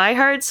was a dub I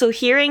heard, so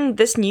hearing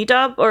this new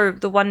dub, or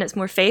the one that's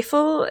more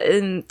faithful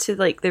to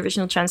like the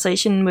original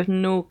translation with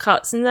no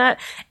cuts in that,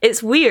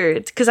 it's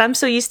weird, because I'm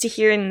so used to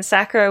hearing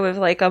Sakura with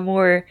like a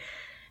more...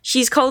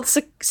 She's called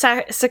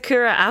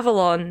Sakura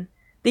Avalon.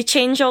 They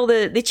changed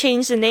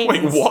the names.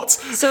 Wait, what?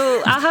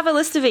 So I'll have a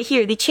list of it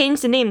here. They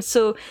changed the names,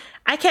 so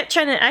I kept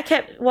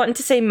wanting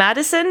to say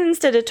Madison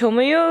instead of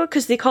Tomoyo,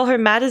 because they call her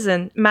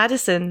Madison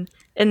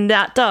in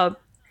that dub.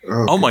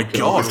 Oh my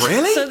god,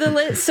 really?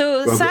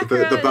 So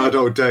Sakura... The bad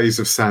old days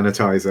of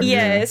sanitizing.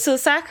 Yeah, so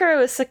Sakura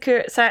was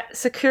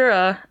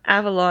Sakura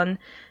Avalon.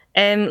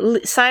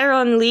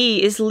 Sairon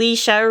Lee is Lee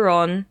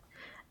Shaoron.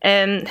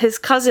 His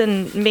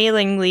cousin,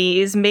 Mei-Ling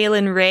Lee, is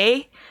Mei-Lin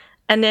Ray.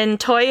 And then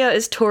Toya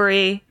is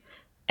Tori.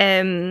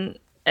 Madison...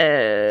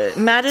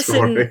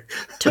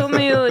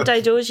 Tomoyo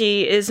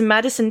Daidoji is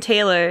Madison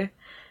Taylor.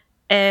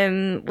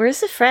 Where's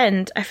the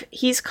friend?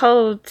 He's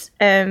called...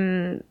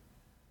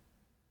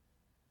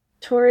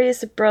 Tori is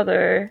the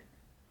brother.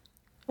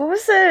 What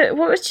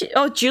was she?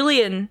 Oh,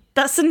 Julian.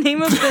 That's the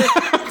name of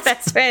the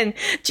best friend.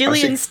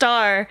 Julian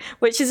Starr,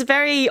 which is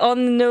very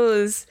on the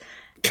nose.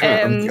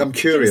 Kat, I'm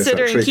curious,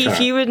 considering actually, Keith,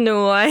 Kat. you would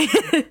know why.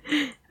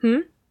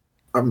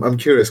 I'm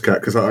curious, Kat,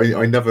 because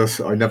I never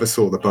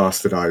saw the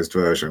bastardized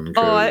version.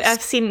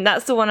 I've seen.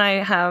 That's the one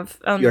I have.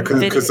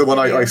 Because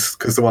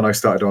the one I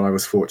started on, I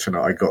was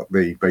fortunate. I got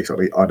the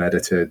basically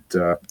unedited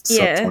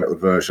subtitled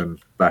version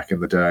back in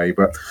the day.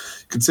 But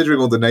considering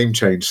all the name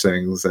change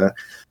things,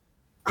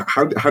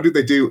 how do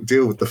they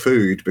deal with the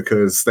food?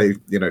 Because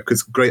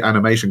because great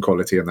animation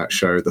quality in that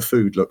show. The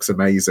food looks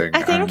amazing,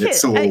 and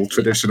it's all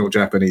traditional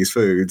Japanese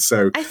food.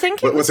 So I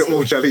think was it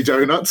all jelly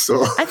donuts?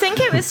 Or I think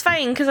it was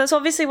fine, because I was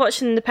obviously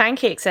watching the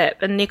Pancakes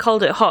ep, and they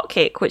called it hot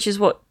cake, which is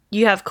what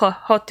you have called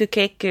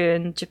hotukeku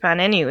in Japan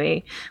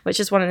anyway, which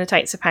is one of the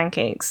types of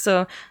pancakes.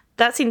 So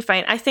that seemed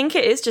fine. I think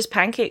it is just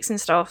pancakes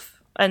and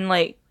stuff, and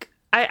like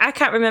I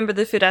can't remember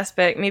the food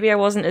aspect. Maybe I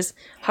wasn't as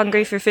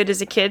hungry for food as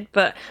a kid,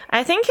 but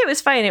I think it was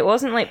fine. It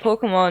wasn't like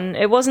Pokemon.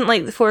 It wasn't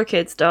like the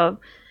 4Kids dub.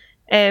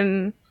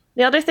 The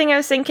other thing I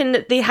was thinking,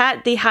 that they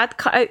had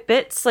cut out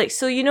bits, like,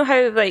 so you know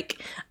how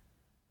like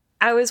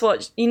I was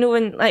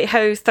when like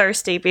how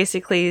thirsty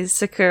basically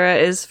Sakura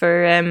is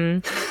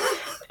for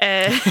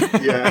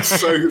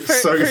so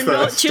thirsty.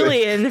 Not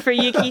Julian, for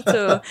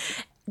Yukito.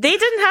 They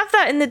didn't have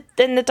that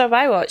in the dub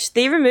I watched.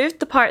 They removed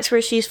the parts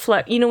where she's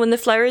when the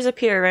flowers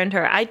appear around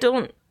her. I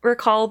don't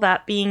recall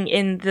that being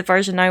in the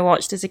version I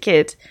watched as a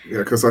kid. Yeah,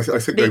 because I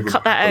think they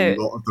cut that out.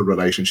 A lot of the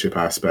relationship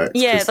aspects.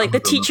 Yeah, like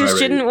the teacher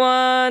student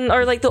one,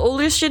 or like the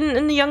older student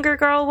and the younger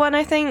girl one.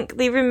 I think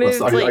they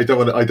removed. I don't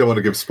want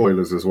to give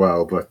spoilers as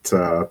well, but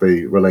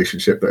the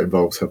relationship that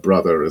involves her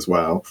brother as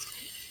well.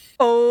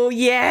 Oh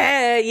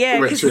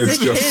yeah, which is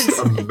just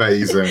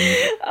amazing.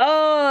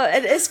 Oh,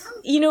 it's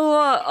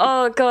what?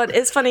 Oh god,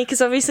 it's funny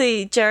because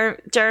obviously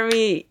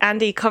Jeremy,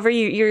 Andy, cover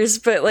your ears,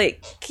 but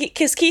like,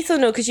 because Keith will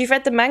know because you've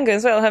read the manga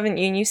as well, haven't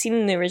you? And you've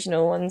seen the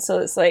original one, so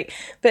it's like,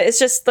 but it's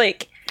just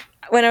like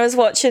when I was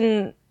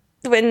watching.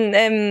 When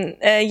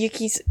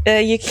Yuki,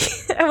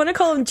 I want to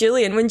call him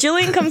Julian. When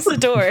Julian comes to the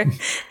door,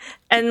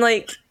 and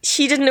like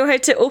she didn't know how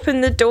to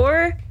open the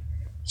door.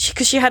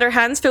 Because she had her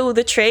hands filled with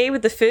the tray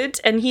with the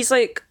food, and he's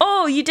like,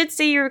 "Oh, you did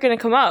say you were going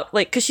to come up."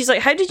 Like, because she's like,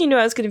 "How did you know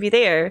I was going to be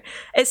there?"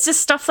 It's just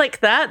stuff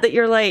like that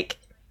you're like,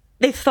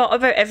 they thought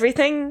about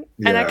everything,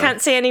 and I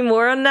can't say any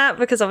more on that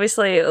because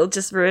obviously it'll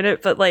just ruin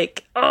it. But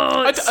like,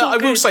 I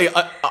will say,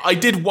 I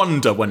did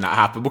wonder when that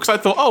happened because I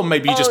thought, oh,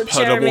 maybe you just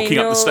heard her walking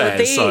up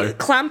the stairs.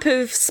 Clamp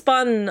have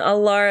spun a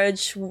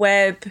large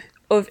web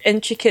of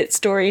intricate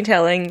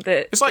storytelling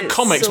that it's like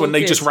comics when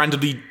they just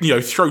randomly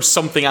throw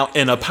something out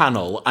in a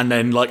panel and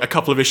then like a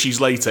couple of issues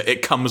later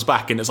it comes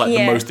back and it's like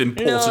the most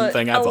important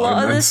thing ever,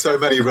 and so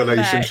many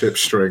relationship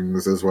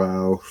strings as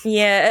well.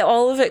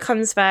 All of it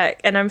comes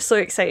back, and I'm so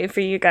excited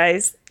for you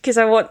guys because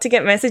I want to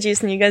get messages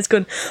from you guys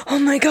going, "Oh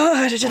my god,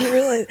 I didn't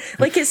realize!"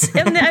 Like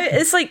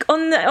it's like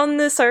on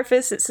the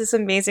surface, it's this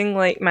amazing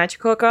like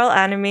magical girl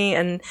anime,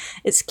 and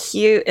it's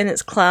cute and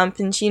it's clamp,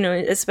 and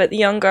it's about the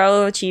young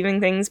girl achieving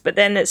things. But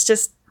then it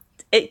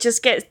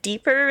just gets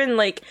deeper and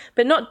like,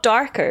 but not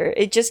darker.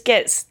 It just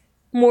gets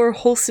more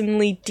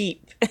wholesomely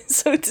deep,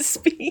 so to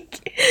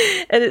speak,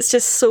 and it's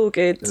just so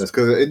good. Yes,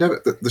 because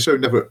the show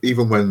never,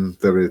 even when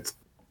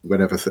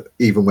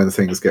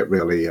things get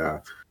really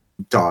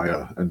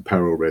dire and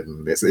peril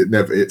ridden,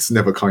 it's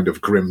never kind of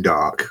grim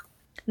dark.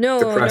 No,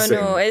 depressing.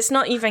 No, it's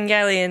not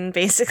Evangelion,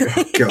 basically.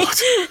 God.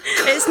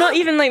 It's not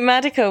even like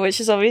Madoka,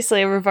 which is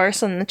obviously a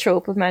reverse on the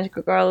trope of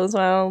Magical Girl as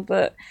well.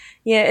 But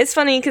yeah, it's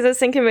funny because I was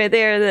thinking about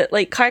there that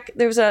like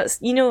there was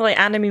like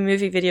anime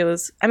movie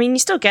videos. I mean, you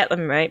still get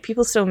them, right?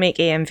 People still make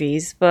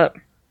AMVs, but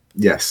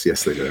Yes,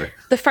 they do.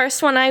 The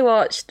first one I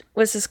watched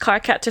was this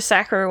Cardcaptor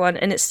Sakura one,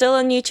 and it's still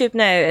on YouTube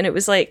now, and it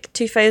was like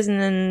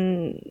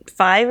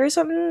 2005 or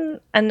something,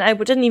 and I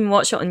didn't even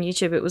watch it on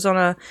YouTube. It was on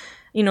a,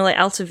 like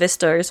Alta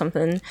Vista or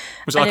something.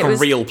 Was it like a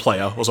real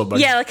player or something?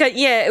 Yeah,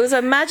 it was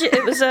a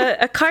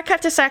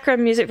Cardcaptor Sakura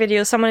music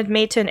video someone had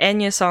made to an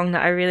Enya song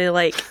that I really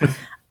like.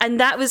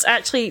 And that was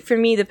actually, for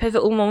me, the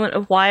pivotal moment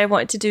of why I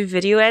wanted to do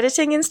video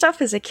editing and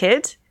stuff as a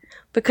kid.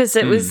 Because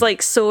it was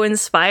like so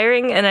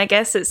inspiring, and I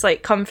guess it's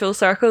like come full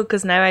circle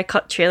because now I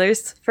cut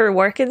trailers for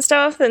work and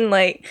stuff, and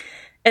it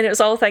was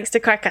all thanks to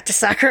Cardcaptor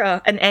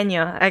Sakura and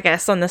Enya, I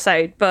guess, on the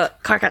side,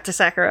 but Cardcaptor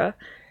Sakura.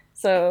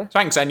 So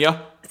thanks, Enya.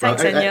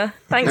 Thanks, Enya.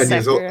 Thanks,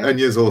 Sakura.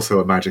 Enya's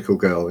also a magical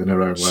girl in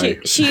her own way.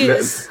 She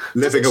is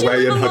living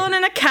away alone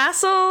in a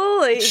castle.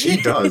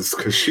 She does,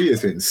 because she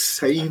is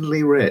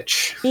insanely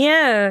rich.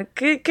 Yeah,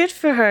 good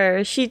for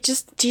her. Do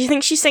you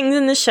think she sings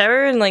in the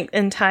shower and like the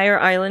entire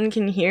island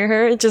can hear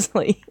her? Just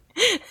like.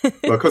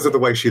 Well, because of the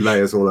way she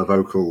layers all her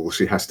vocals,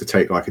 she has to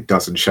take like a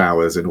dozen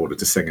showers in order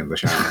to sing in the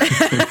shower.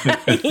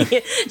 Yeah,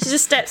 she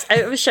just steps out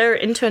of a shower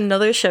into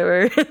another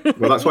shower.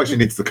 Well, that's why she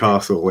needs the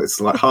castle.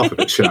 It's like half of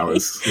it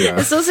showers. Yeah.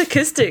 It's those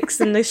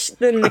acoustics in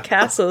the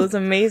castle is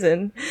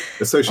amazing.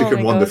 So she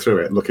can wander through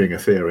it looking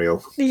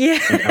ethereal. Yeah.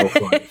 And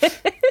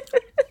elf-like.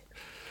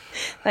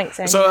 Thanks,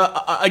 Andy. So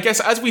I guess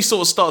as we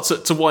sort of start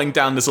to wind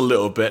down this a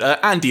little bit,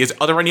 Andy,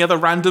 are there any other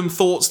random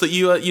thoughts that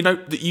you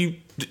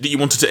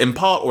wanted to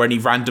impart, or any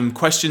random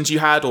questions you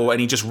had, or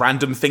any just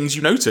random things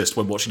you noticed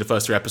when watching the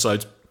first 3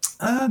 episodes?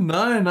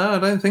 No, I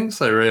don't think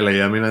so,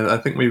 really. I mean, I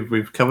think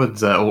we've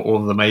covered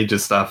all the major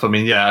stuff. I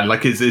mean, yeah,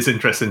 like it's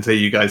interesting to hear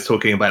you guys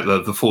talking about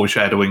the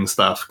foreshadowing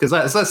stuff, because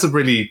that's a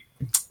really,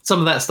 some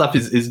of that stuff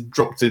is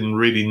dropped in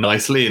really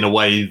nicely in a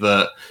way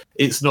that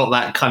it's not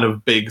that kind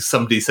of big,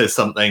 somebody says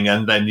something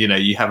and then,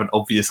 you have an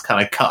obvious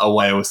kind of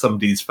cutaway or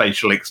somebody's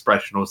facial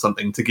expression or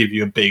something to give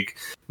you a big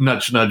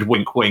nudge,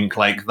 wink, wink,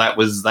 like that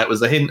was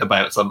a hint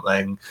about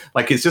something.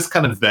 Like it's just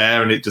kind of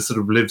there and it just sort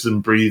of lives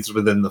and breathes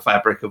within the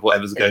fabric of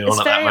whatever's going on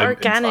at that moment.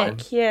 It's very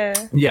organic,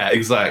 yeah. Yeah,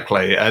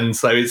 exactly. And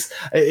so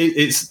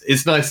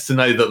it's nice to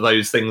know that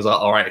those things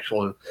are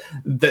actual.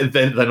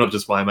 They're not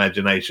just my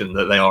imagination,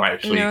 that they are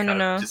actually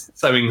just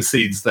sowing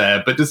seeds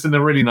there, but just in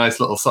a really nice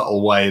little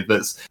subtle way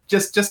that's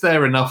just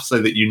there enough so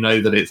that you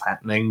know that it's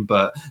happening,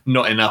 but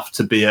not enough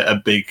to be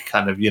a big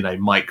kind of,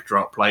 mic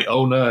drop, like,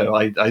 oh no,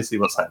 I see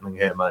what's happening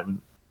here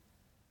moment.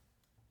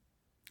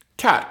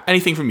 Kat,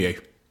 anything from you?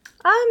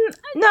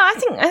 No, I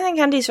think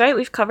Andy's right.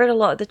 We've covered a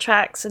lot of the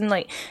tracks, and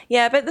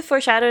about the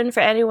foreshadowing, for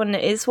anyone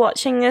that is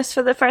watching this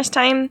for the first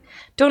time,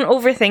 don't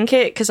overthink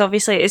it, because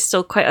obviously it is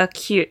still quite a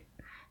cute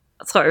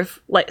sort of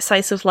like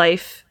slice of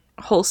life,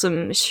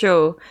 wholesome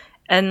show.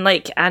 And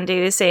like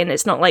Andy was saying,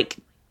 it's not like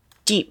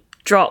deep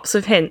drops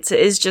of hints. It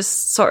is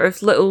just sort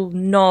of little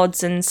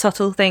nods and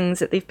subtle things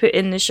that they've put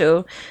in the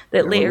show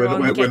that later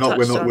on get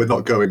touched on. We're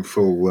not going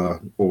full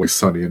Always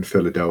Sunny in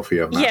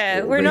Philadelphia.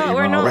 Yeah, we're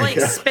not like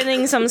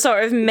spinning some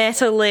sort of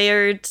meta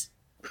layered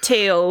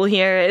tale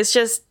here. It's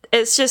just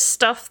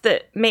stuff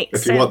that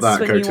makes sense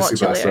when you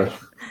watch it later.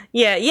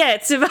 Yeah,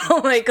 it's about,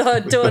 oh my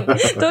god,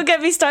 don't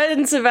get me started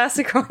in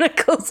Tsubasa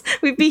Chronicles.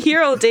 We'd be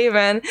here all day,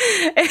 man.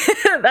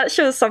 That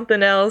show's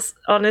something else,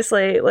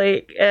 honestly.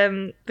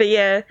 But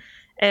yeah.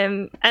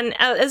 And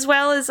as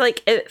well as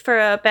for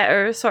a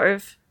better sort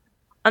of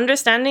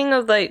understanding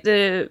of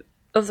the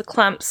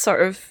Clamp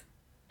sort of,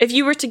 if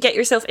you were to get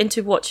yourself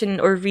into watching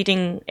or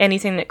reading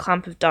anything that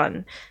Clamp have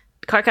done,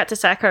 Cardcaptor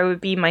Sakura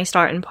would be my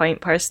starting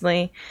point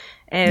personally.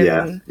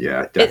 Yeah,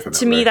 definitely.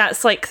 To me,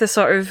 that's like the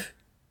sort of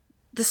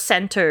the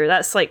center.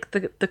 That's like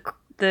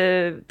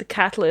the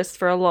catalyst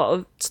for a lot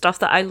of stuff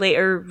that I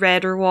later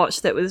read or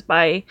watched that was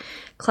by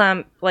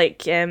Clamp.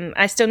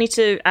 I still need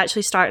to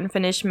actually start and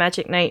finish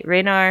Magic Knight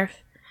Raynarth.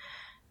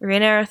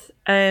 Raynarth.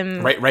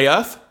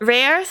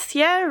 Rayearth,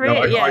 yeah.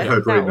 I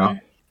heard Raynarth.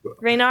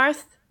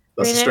 Raynarth.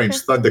 That's a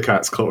strange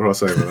Thundercats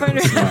crossover.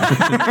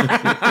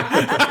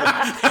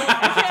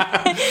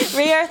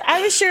 Rayearth.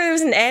 I was sure there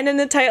was an N in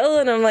the title,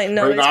 and I'm like,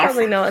 no, there's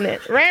probably not in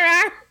it.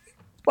 Raynarth.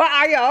 What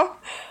are you?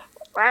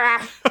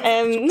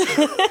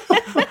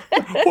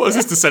 What is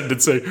this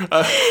descended to?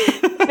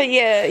 But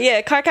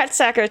yeah, Cardcaptor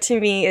Sakura to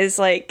me is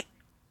like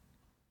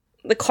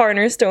the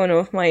cornerstone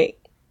of my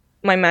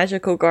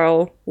magical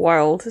girl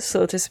world,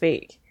 so to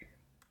speak.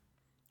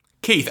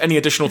 Keith, any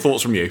additional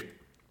thoughts from you?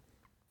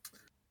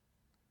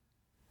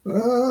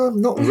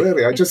 Not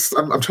really. I'm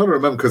trying to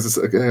remember, because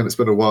it's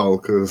been a while,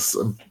 because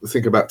I'm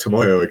thinking about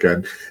Tomoyo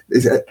again.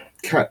 Is it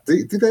Kat?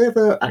 Did they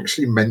ever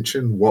actually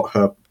mention what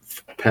her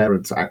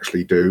parents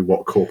actually do?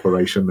 What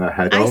corporation they're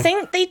head of? I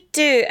think they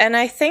do, and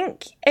I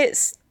think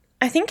it's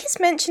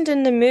mentioned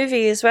in the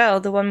movie as well.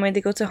 The one where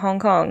they go to Hong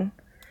Kong.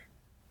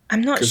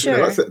 I'm not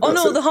sure.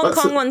 The Hong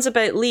Kong one's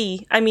about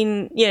Lee. I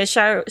mean, yeah,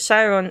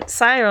 Chiron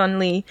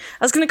Lee.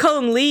 I was going to call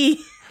him Lee.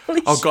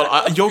 Oh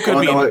god, you're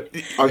going to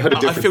be.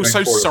 I feel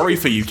so sorry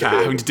for you, Kat,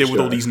 having to deal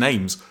with all these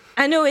names.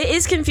 I know, it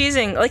is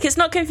confusing. It's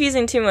not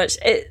confusing too much,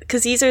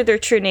 because these are their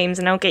true names,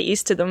 and I'll get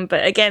used to them.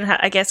 But again,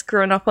 I guess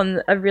growing up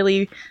on a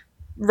really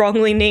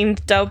wrongly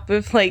named dub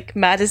with like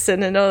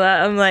Madison and all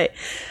that. I'm like,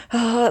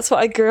 oh, that's what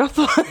I grew up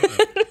on.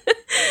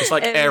 It's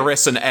like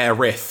Eris and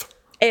Aerith.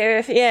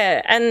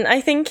 Yeah, and I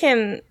think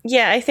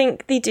I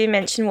think they do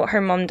mention what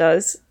her mum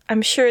does.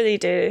 I'm sure they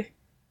do.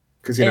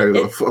 Because, you know,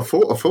 a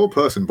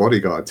four-person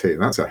bodyguard team,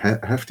 that's a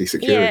hefty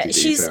security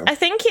detail. I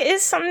think it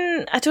is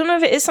something, I don't know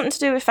if it is something to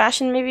do with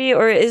fashion maybe,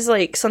 or it is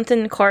like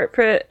something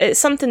corporate. It's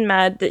something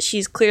mad that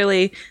she's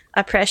clearly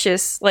a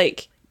precious,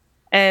 like,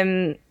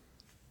 legacy.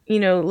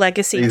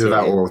 Either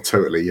that or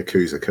totally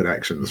Yakuza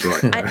connections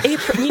right now.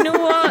 You know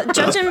what?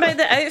 Judging by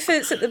the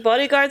outfits that the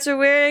bodyguards are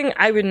wearing,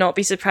 I would not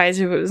be surprised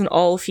if it was an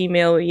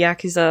all-female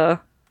Yakuza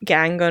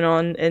gang going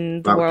on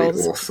in the world.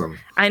 That'd be awesome.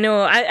 I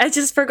know. I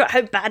just forgot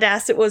how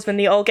badass it was when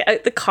they all get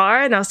out the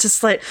car, and I was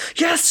just like,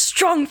 yes,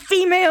 strong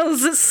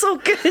females. It's so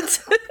good.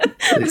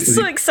 I'm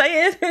so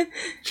excited.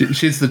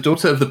 She's the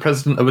daughter of the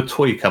president of a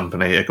toy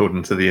company,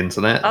 according to the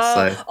internet.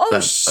 That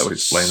would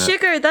explain it.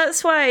 Sugar,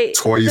 that's why.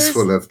 Toys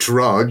full of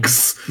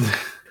drugs.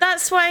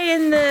 That's why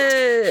in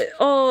the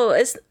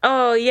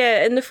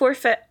in the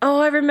fourth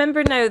I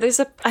remember now.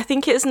 I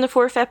think it is in the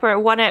fourth ep or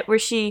one ep where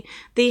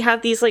they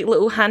have these like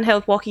little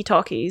handheld walkie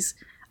talkies.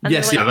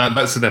 Yes, like,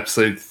 that's in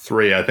episode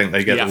 3. I think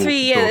they get the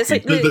 3. Yeah, it's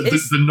like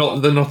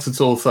they're not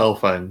at all cell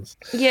phones.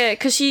 Yeah,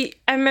 because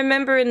I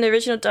remember in the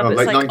original dub,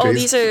 it's like 90s.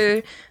 These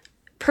are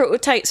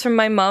prototypes from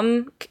my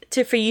mum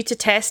for you to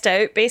test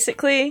out,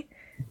 basically.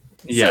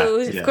 Yeah, so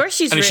of course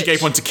she's rich. She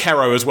gave one to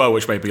Kero as well,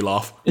 which made me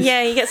laugh.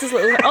 Yeah, he gets his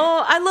little.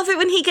 Oh, I love it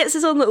when he gets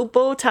his own little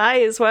bow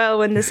tie as well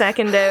when the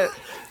second out.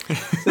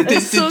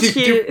 It's so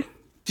cute.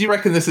 Do you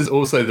reckon this is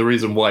also the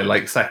reason why,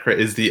 like, Sakura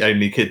is the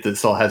only kid that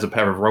still has a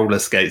pair of roller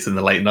skates in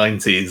the late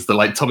 90s? That,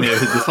 like, Tomio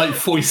has just, like,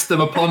 foist them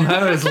upon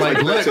her. It's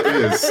like, look, it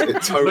is.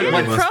 It totally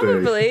must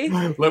probably.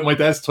 Look, my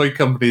dad's toy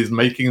company is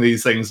making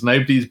these things.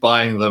 Nobody's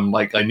buying them.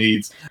 Like, I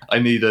need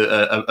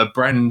a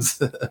brand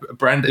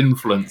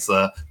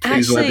influencer.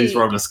 Please wear these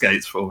roller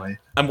skates for me.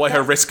 And why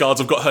her wrist guards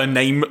have got her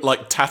name,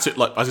 like, tattooed,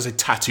 like, I was going to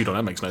say tattooed on,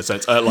 that makes no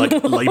sense,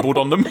 like, labelled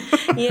on them.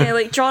 Yeah,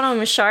 like, drawn on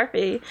with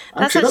Sharpie.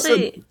 That's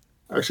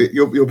Actually,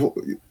 your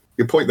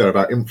point there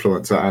about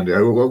influencer, Andy,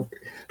 well,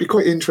 it'd be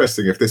quite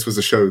interesting if this was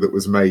a show that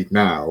was made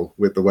now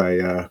with the way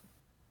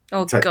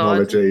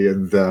technology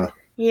and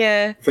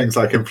things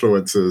like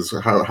influencers,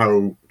 how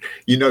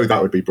that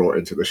would be brought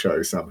into the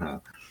show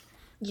somehow.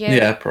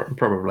 Yeah,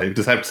 probably.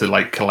 Just have to,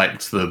 like,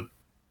 collect the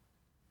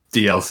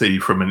DLC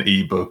from an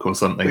ebook or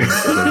something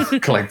instead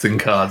of collecting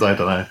cards. I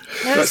don't know.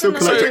 Let's still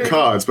collecting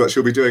cards, but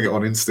she'll be doing it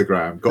on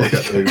Instagram. Got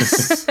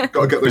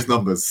to get those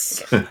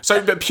numbers.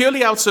 So, but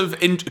purely out of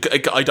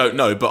I don't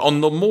know, but on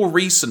the more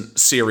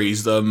recent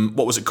series,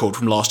 what was it called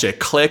from last year?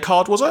 Clear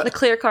Card, was it? The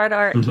Clear Card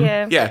arc,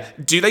 yeah. Yeah.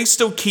 Do they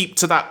still keep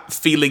to that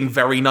feeling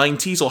very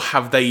 90s, or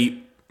have they,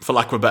 for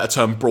lack of a better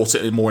term, brought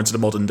it more into the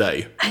modern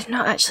day? I've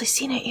not actually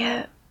seen it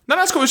yet. No,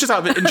 that's cool. It's just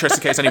out of interest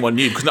in case anyone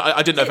knew, because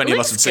I didn't know if any of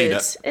us had seen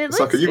it. It's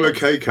like, are you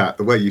okay, Kat?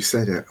 The way you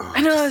said it. Oh,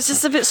 I know, it's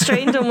just a bit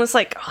strained, almost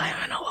like, I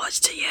haven't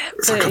watched it yet.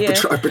 It's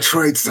like I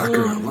betrayed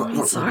Sakura.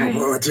 What do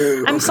I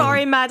do? I'm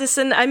sorry,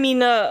 Madison. I mean,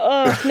 no,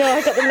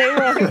 I got the name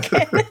wrong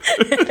again.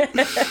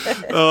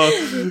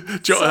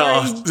 So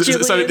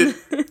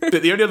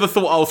the only other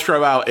thought I'll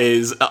throw out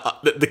is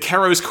the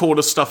Kero's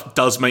Corner stuff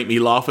does make me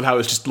laugh with how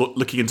it's just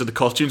looking into the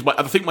costumes. But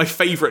I think my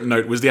favourite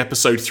note was the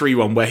episode 3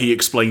 one where he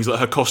explains that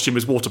her costume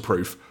is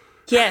waterproof.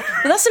 Yeah,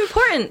 but that's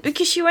important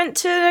because she went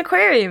to an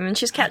aquarium and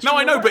she's catching. No,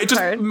 I know, but it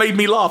just made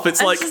me laugh.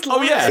 It's like,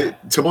 oh yeah,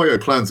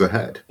 Tomoyo plans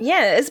ahead.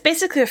 Yeah, it's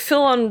basically a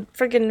full-on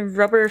friggin'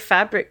 rubber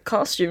fabric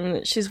costume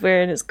that she's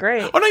wearing. It's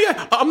great. Oh no,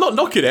 yeah, I'm not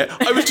knocking it.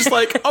 I was just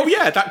like, oh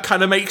yeah, that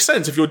kind of makes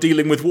sense. If you're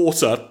dealing with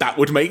water, that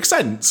would make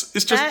sense.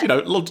 It's just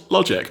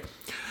logic.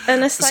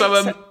 And a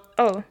slight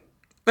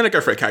then I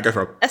go for it, Kat. Go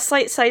for it. A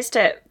slight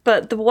sidestep,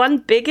 but the one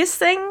biggest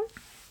thing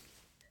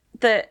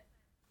that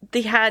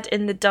they had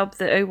in the dub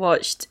that I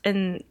watched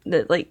in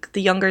the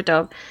younger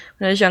dub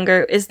when I was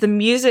younger is the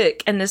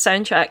music and the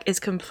soundtrack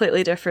is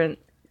completely different.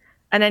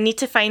 And I need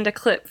to find a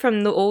clip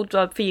from the old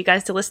dub for you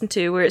guys to listen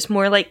to where it's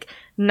more like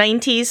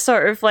 90s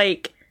sort of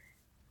like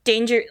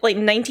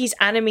 90s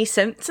anime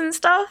synths and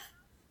stuff.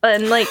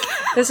 And like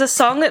there's a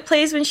song that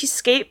plays when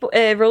she's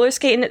roller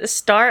skating at the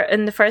start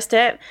in the first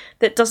step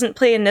that doesn't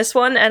play in this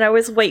one, and I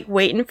was like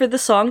waiting for the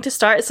song to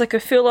start. It's like a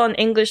full-on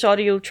English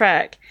audio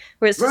track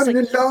where it's running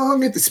just, like,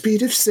 along at the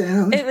speed of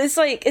sound.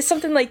 It's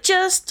something like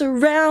just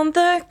around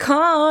the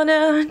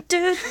corner,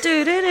 do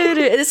do do do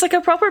do. It's like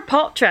a proper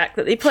pop track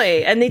that they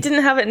play, and they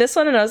didn't have it in this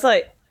one, and I was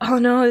like, oh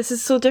no, this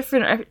is so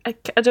different.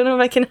 I don't know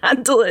if I can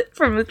handle it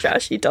from the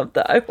trashy dub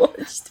that I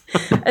watched.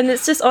 And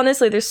it's just,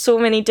 honestly, there's so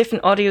many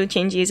different audio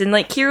changes. And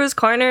like Kero's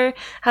Corner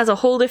has a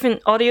whole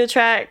different audio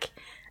track.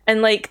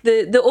 And like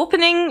the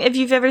opening, if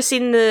you've ever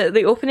seen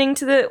the opening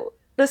to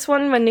this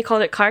one when they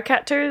called it Card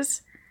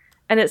Captors.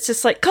 And it's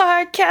just like,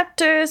 Card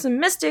Captors, a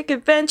mystic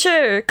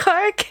adventure,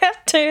 Card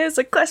Captors,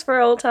 a quest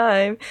for all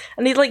time.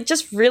 And they like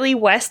just really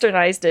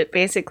westernized it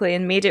basically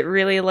and made it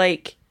really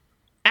like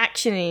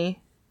actiony,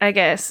 I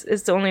guess,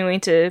 is the only way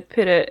to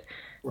put it.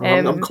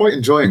 I'm quite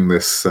enjoying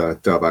this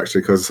dub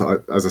actually because,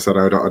 as I said,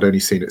 I'd only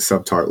seen it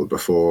subtitled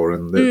before,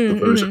 and the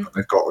version that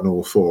they've got on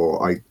all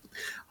four,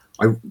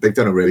 they've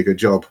done a really good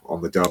job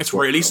on the dub. It's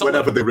really solid.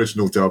 Whenever the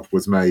original dub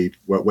was made,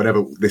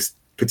 whenever this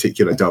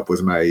particular dub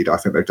was made, I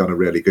think they've done a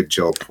really good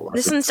job.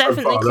 This one's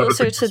definitely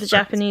closer to the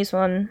Japanese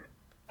one.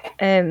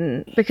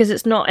 Because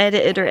it's not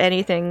edited or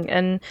anything,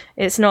 and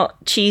it's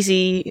not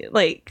cheesy,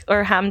 like,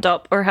 or hammed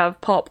up, or have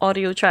pop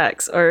audio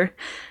tracks, or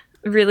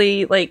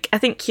really, like, I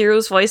think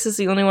Kiro's voice is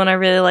the only one I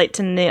really liked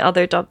in the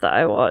other dub that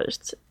I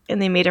watched,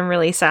 and they made him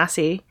really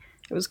sassy.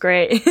 It was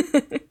great.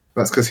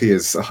 That's because he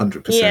is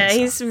 100%. Yeah,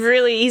 he's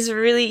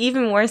really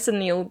even worse than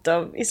the old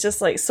dub. He's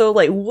just like so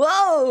like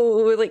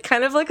whoa, like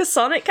kind of like a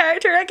Sonic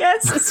character, I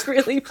guess. It's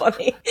really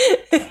funny.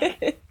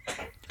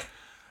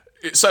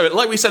 So,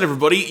 like we said,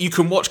 everybody, you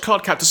can watch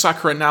Cardcaptor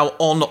Sakura now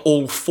on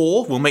all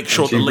four. We'll make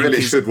sure the link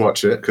really should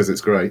watch it because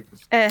it's great.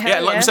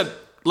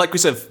 Like we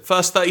said,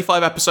 first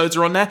 35 episodes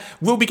are on there.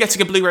 We'll be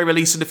getting a Blu-ray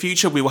release in the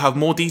future. We will have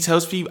more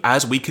details for you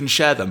as we can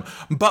share them.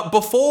 But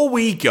before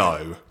we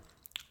go,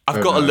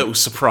 I've got a little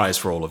surprise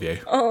for all of you.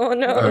 Oh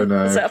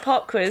no! Is that a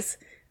pop quiz?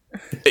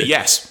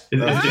 Yes.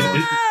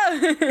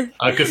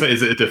 I could say,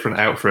 is it a different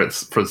outfit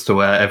for us to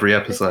wear every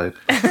episode?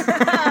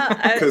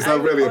 Because I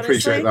really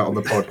appreciate that on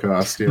the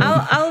podcast. You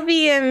know? I'll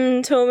be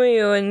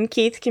Tomoyo and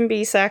Keith can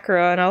be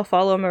Sakura, and I'll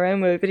follow him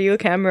around with a video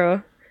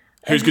camera.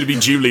 Who's going to be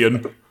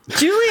Julian?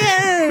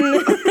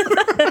 Julian!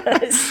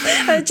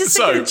 I just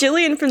think of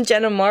Julian from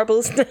Jenna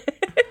Marbles.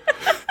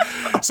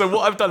 So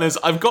what I've done is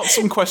I've got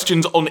some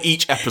questions on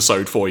each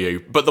episode for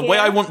you. But the way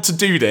I want to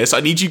do this, I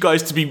need you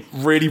guys to be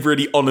really,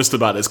 really honest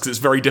about this because it's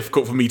very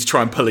difficult for me to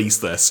try and police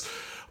this.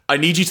 I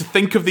need you to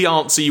think of the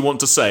answer you want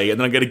to say, and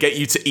then I'm going to get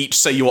you to each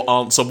say your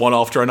answer one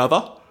after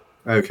another.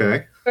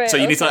 Okay. Right, so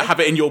you need to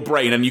have it in your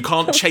brain, and you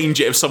can't change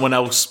it if someone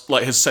else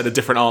has said a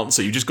different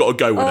answer. You just got to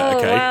go with it,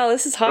 okay? Wow,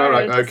 this is hard. All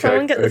right, okay,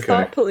 Someone get the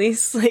thought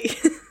police.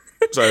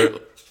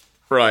 So...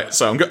 Right,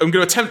 so I'm going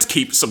to attempt to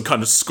keep some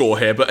kind of score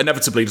here, but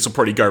inevitably this will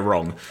probably go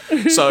wrong.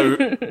 So,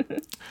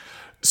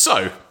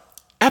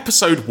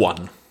 episode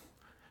 1.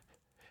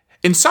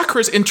 In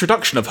Sakura's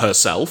introduction of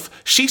herself,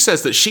 she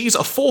says that she's a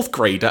 4th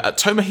grader at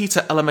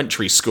Tomohita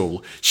Elementary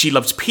School. She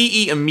loves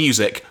PE and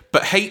music,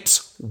 but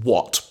hates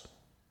what?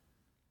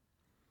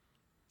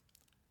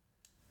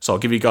 So I'll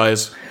give you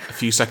guys a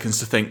few seconds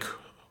to think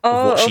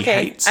of what she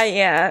hates.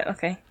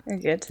 Okay, you're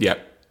good. Yeah,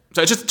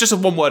 so just a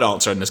one-word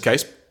answer in this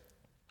case.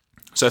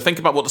 So think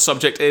about what the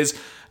subject is,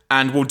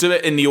 and we'll do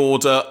it in the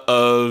order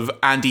of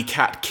Andy,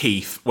 Kat,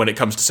 Keith when it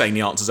comes to saying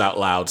the answers out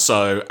loud.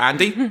 So,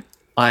 Andy?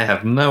 I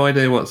have no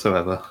idea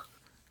whatsoever.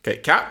 Okay,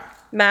 Kat?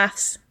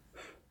 Maths.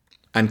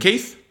 And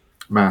Keith?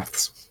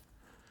 Maths.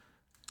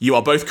 You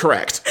are both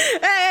correct.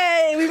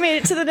 Hey, we made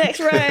it to the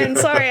next round.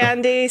 Sorry,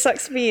 Andy.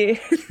 Sucks for you.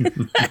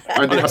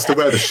 Andy has to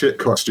wear the shit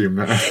costume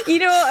now. You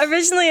know,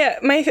 originally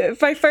my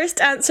first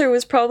answer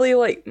was probably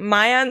like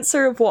my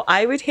answer of what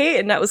I would hate,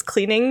 and that was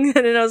cleaning.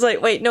 And then I was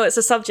like, wait, no, it's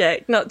a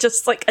subject, not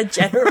just like a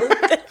general.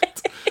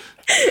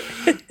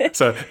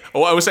 So,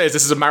 what I would say is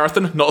this is a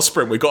marathon, not a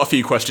sprint. We've got a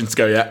few questions to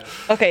go yet.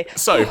 Okay.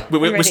 So,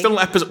 we're still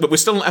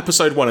in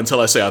episode 1 until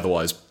I say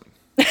otherwise.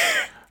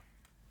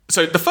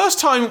 So, the first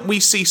time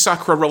we see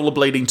Sakura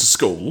rollerblading to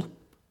school,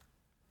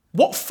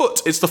 what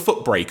foot is the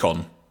foot brake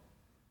on?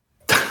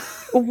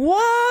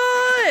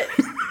 What?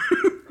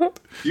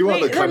 You are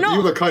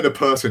the kind of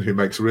person who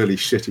makes really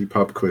shitty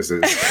pub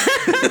quizzes.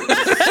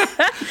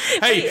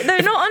 Hey, wait,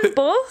 they're not on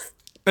both?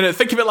 No,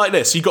 think of it like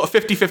this. You've got a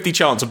 50-50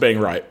 chance of being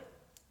right.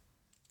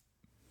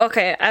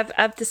 Okay,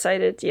 I've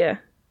decided, yeah.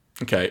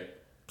 Okay,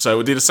 so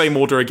we'll do the same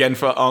order again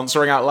for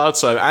answering out loud.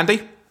 So,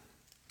 Andy?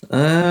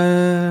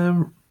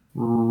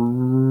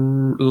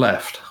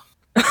 Left.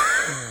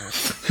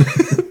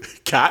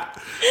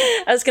 Kat?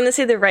 I was going to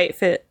say the right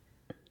foot.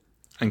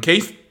 And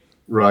Keith?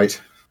 Right.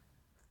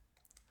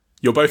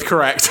 You're both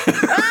correct.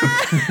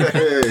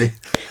 Hey.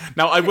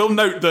 Now, I will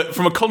note that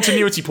from a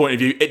continuity point of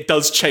view, it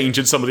does change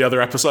in some of the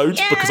other episodes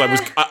because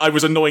I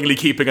was annoyingly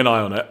keeping an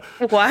eye on it.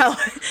 Wow.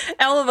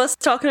 All of us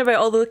talking about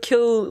all the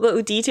cool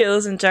little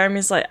details, and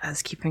Jeremy's like, I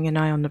was keeping an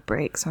eye on the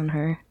brakes on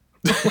her.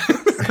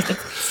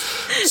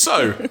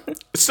 So,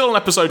 still on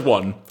episode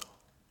 1.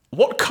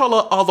 What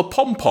colour are the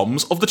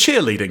pom-poms of the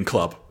cheerleading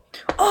club?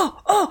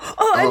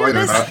 I know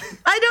this. that.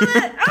 I know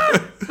that.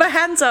 Oh, my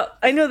hand's up.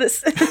 I know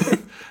this.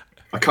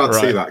 I can't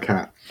see that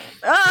cat.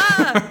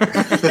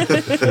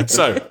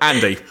 So,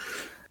 Andy.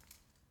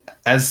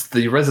 As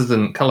the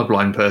resident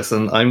colourblind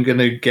person, I'm going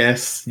to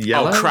guess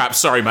yellow. Oh, crap.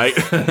 Sorry, mate.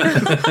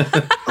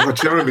 Oh,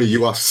 Jeremy,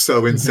 you are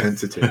so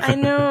insensitive. I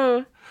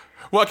know.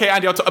 Well, okay,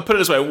 Andy, I'll put it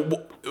this way.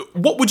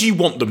 What would you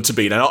want them to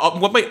be now?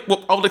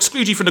 I'll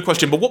exclude you from the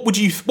question, but what would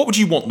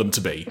you want them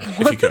to be,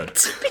 if you could?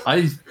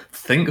 I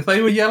think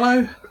they were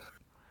yellow.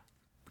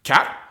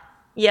 Kat?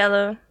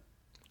 Yellow.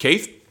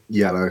 Keith?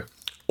 Yellow.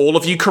 All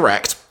of you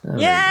correct.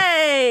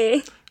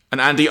 Yay! And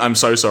Andy, I'm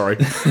so sorry.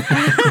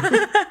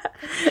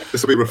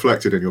 This will be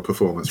reflected in your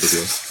performance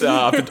review.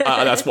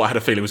 That's what I had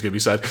a feeling was going to be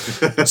said.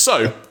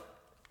 So,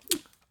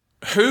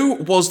 who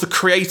was the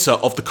creator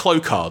of the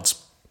Clo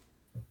Cards?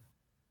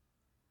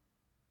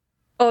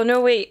 Oh,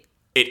 no, wait.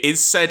 It is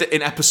said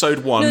in episode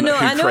 1 No,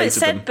 who I know created it's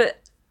said, them.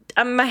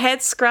 but my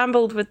head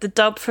scrambled with the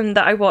dub from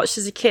that I watched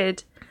as a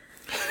kid.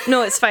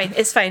 No, it's fine.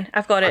 It's fine.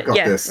 I've got it. got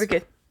Yeah, this. we're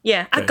good.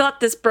 Yeah, I got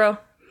this, bro.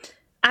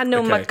 I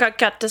know my Okay.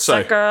 got the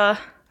So- Sakura.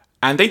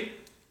 Andy?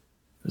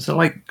 Is it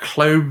like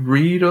Chloe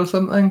Reed or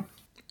something?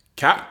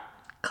 Kat?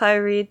 Clow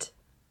Reed.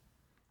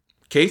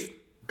 Keith?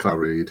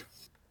 Claried.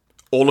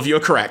 All of you are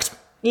correct.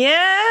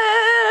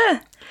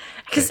 Yeah!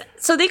 Because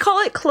so they call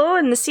it Clo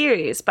in the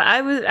series, but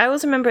I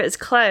always remember it as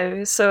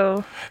Clow,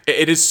 so...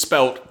 It is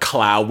spelt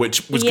Clow,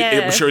 which was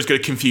Yeah. I'm sure is going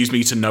to confuse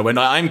me to no end.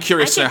 I'm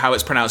curious to I know think- how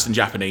it's pronounced in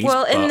Japanese.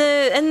 Well, but-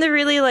 in the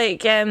really,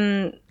 like,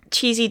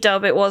 cheesy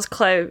dub, it was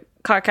Clow,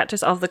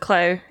 Cardcaptors of the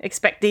Clow.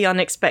 Expect the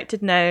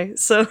unexpected now,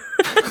 so...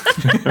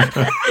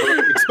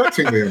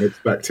 Expecting the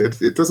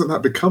unexpected. It doesn't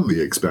that become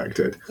the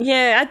expected?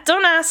 Yeah,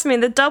 don't ask me.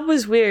 The dub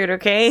was weird,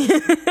 okay?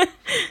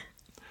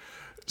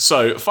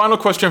 So, final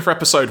question for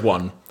episode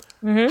 1.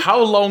 Mm-hmm.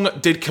 How long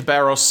did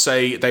Caberos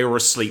say they were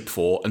asleep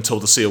for until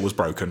the seal was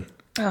broken?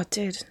 Oh,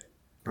 dude.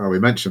 Oh, we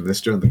mentioned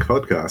this during the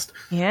podcast.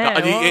 Yeah.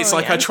 It's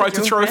like I tried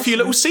to throw a few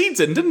little seeds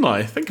in, didn't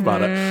I? Think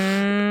about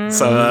it.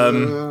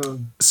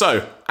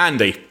 So,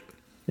 Andy,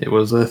 It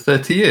was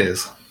 30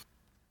 years.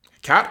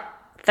 Kat,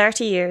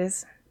 30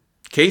 years.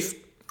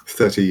 Keith,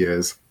 30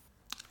 years.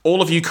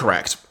 all of you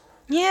correct.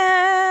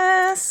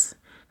 Yes!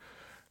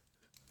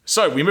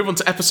 So, we move on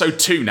to episode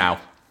 2 now.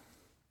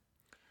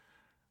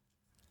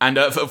 And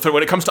for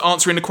when it comes to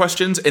answering the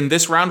questions, in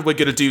this round, we're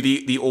going to do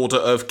the order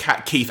of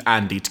Kat, Keith,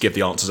 Andy to give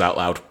the answers out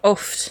loud.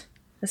 Oof.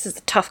 This is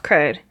a tough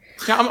crowd.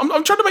 Yeah,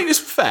 I'm trying to make this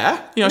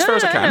fair, as fair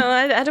as I can. No,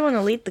 I don't want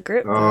to lead the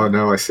group. Oh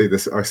no, I see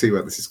this. I see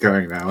where this is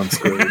going now. I'm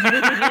screwed. Because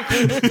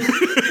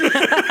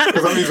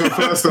I'm even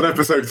first on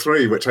episode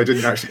 3, which I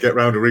didn't actually get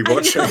round to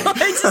rewatching. I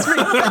just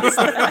realised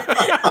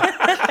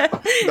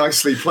that.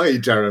 Nicely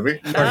played, Jeremy.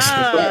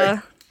 Nicely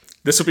played.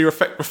 This will be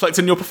reflected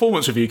in your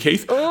performance review,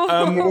 Keith.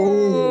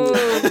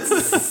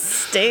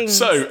 Stings.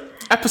 So,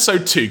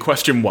 episode 2,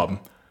 question 1.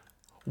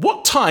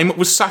 What time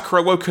was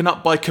Sakura woken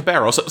up by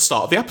Caberos at the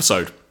start of the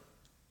episode?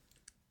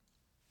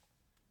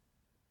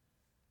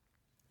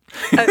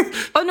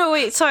 Oh, no,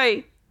 wait,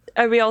 sorry.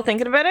 Are we all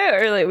thinking about it,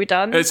 or are we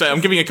done? So I'm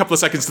giving you a couple of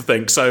seconds to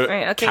think. So,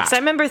 Right, okay, Kat. because I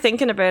remember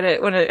thinking about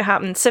it when it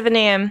happened. 7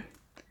 a.m.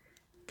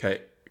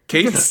 Okay.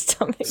 Keith?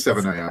 Stomach.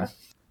 7 a.m.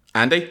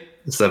 Andy?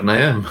 7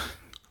 a.m.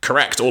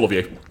 Correct, all of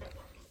you.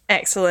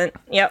 Excellent.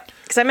 Yep.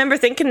 Because I remember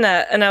thinking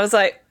that, and I was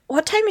like,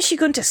 what time is she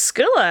going to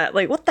school at?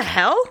 Like, what the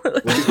hell?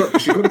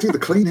 She's got to do the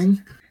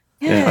cleaning.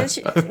 Yeah,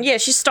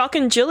 she's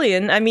stalking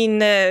Julian. I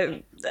mean,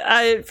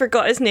 I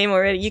forgot his name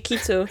already.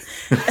 Yukito.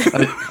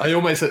 I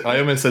almost said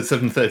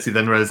 7:30,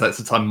 then realised that's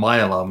the time my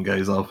alarm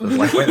goes off. I was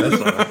like, wait, that's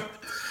not right.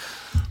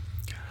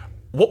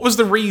 What was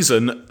the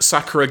reason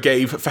Sakura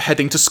gave for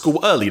heading to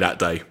school early that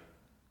day?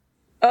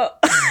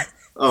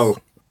 Oh.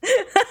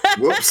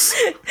 Whoops.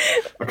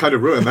 I kind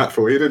of ruined that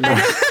for you, didn't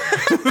I?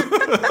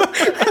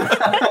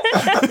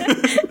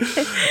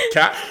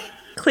 Kat?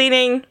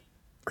 Cleaning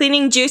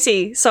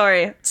duty.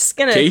 Sorry. Just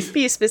gonna Keith?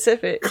 be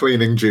specific.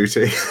 Cleaning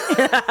duty.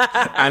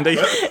 Andy?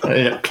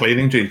 Yeah,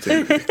 cleaning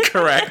duty.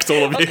 Correct,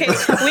 all of you. Okay,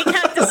 we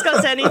can't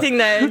discuss anything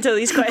now until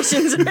these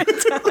questions are done.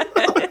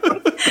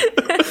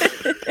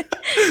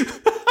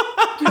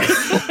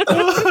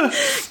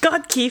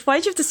 God, Keith,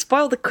 why'd you have to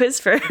spoil the quiz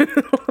for him?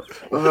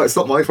 It's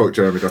not my fault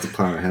Jeremy doesn't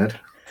plan ahead.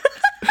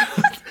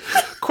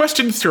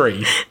 Question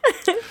 3.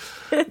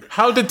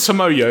 How did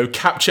Tomoyo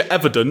capture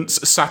evidence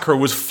Sakura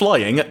was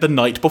flying the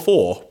night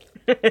before?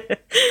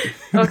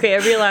 Okay,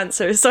 a real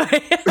answer. Sorry,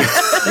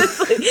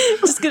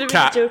 just gonna be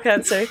Kat. a joke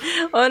answer.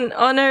 On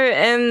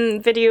our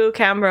video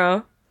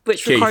camera,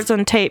 which Keith. records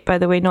on tape, by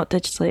the way, not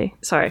digitally.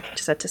 Sorry,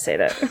 just had to say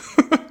that.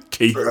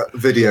 Keith?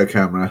 Video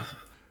camera.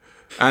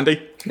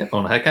 Andy? Yeah,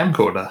 on her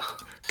camcorder.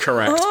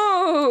 Correct.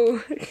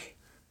 Oh,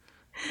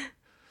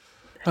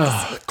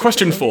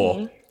 Question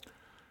 4.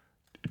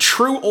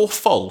 True or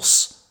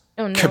false?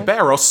 oh no.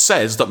 Caberos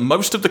says that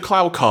most of the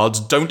cloud cards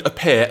don't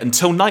appear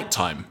until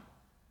nighttime.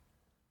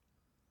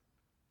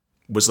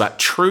 Was that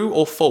true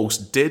or false?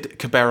 Did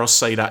Caberos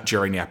say that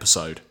during the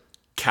episode?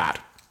 Kat.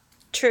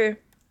 True.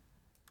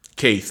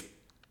 Keith.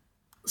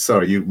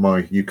 Sorry,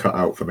 you cut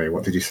out for me.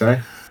 What did you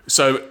say?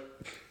 So,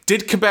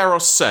 did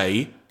Caberos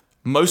say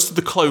most of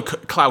the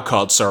cloud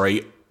cards,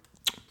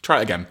 try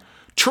it again.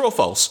 True or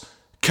false?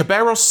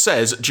 Caberos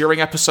says during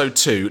episode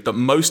 2 that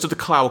most of the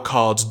cloud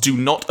cards do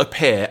not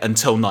appear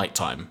until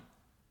nighttime.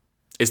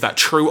 Is that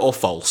true or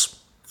false?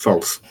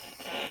 False.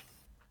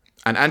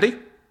 And Andy?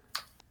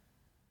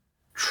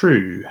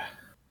 True.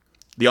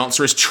 The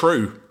answer is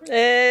true.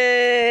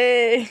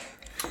 Hey.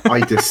 I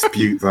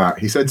dispute that.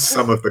 He said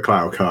some of the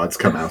cloud cards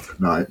come out at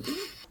night.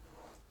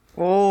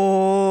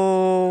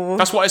 Oh.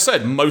 That's what I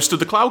said, most of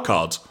the cloud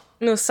cards.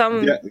 No,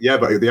 some. Yeah,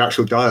 but the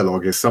actual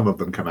dialogue is some of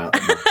them come out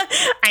at night.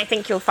 I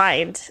think you'll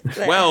find.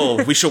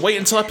 Well, we shall wait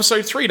until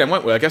episode 3 then,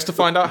 won't we? I guess to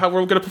find out how we're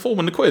all going to perform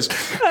in the quiz.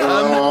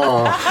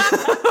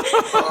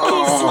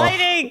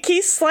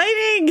 Keep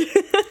sliding.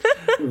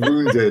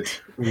 Wounded.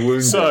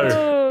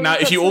 So, now,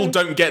 if you all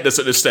don't get this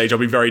at this stage, I'll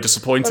be very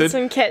disappointed.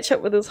 Let him catch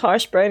up with his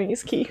harsh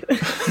brownies, Keith.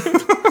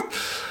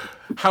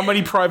 How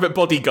many private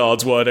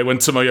bodyguards were there when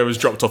Tomoyo was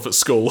dropped off at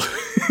school?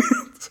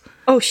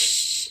 Oh,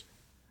 shh.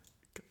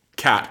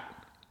 Cat.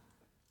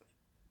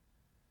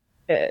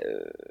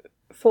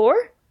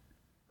 4?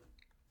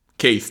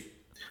 Keith.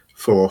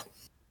 4.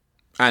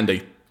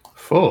 Andy.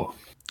 4.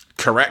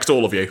 Correct,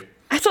 all of you.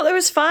 I thought there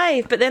was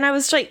 5, but then I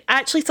was like,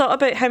 actually thought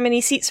about how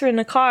many seats were in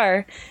the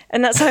car,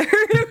 and that's how I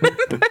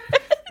remember.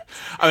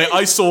 I mean,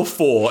 I saw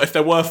 4. If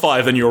there were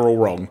 5, then you're all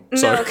wrong.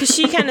 So. No, because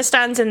she kind of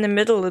stands in the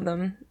middle of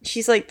them.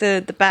 She's like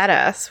the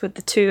badass with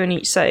the 2 on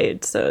each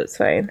side, so it's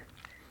fine.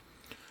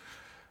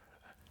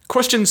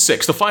 Question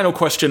 6, the final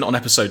question on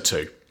episode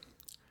 2.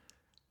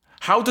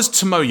 How does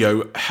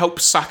Tomoyo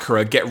help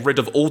Sakura get rid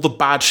of all the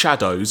bad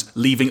shadows,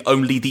 leaving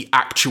only the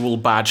actual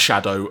bad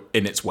shadow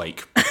in its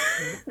wake?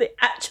 The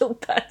actual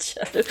bad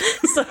shadow.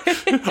 Sorry.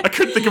 I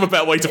couldn't think of a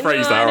better way to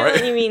phrase that, I know right?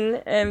 what you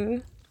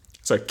mean.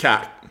 So,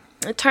 Cat.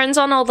 It turns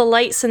on all the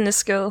lights in the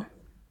school.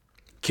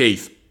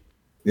 Keith.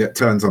 Yeah, it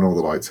turns on all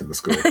the lights in the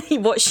school.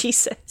 What she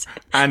said.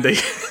 Andy.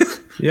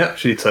 Yep,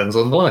 she turns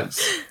on the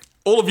lights.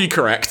 All of you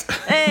correct.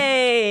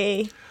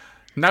 Hey!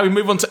 Now we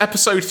move on to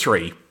episode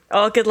 3.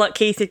 Oh, good luck,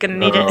 Keith. You're going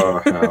to need it. Oh,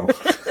 hell.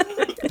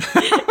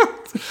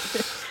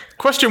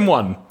 Question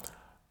 1.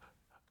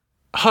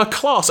 Her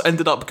class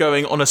ended up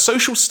going on a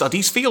social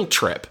studies field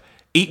trip.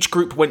 Each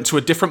group went to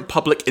a different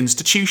public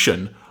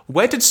institution.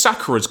 Where did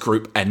Sakura's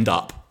group end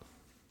up?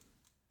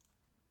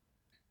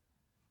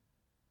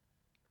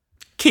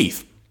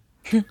 Keith.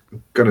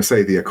 Gonna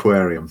say the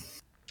aquarium.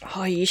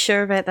 Oh, are you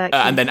sure about that,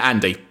 Keith? And then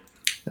Andy.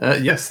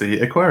 Yes,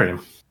 the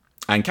aquarium.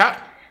 And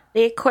Kat.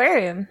 The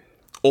aquarium.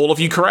 All of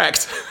you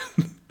correct.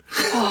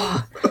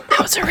 That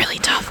was a really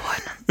tough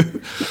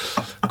one.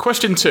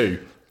 Question 2.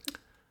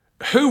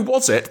 Who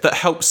was it that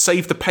helped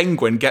save the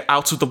penguin get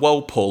out of the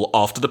whirlpool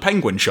after the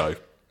penguin show?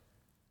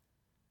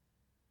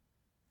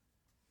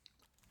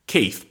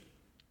 Keith.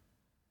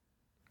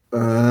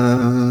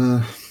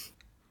 Uh,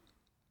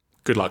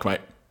 Good luck,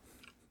 mate.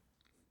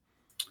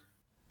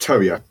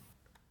 Toya.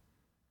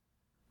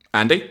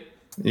 Andy.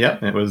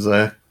 Yeah, it was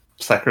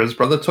Sakura's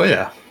brother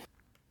Toya.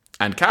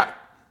 And Kat.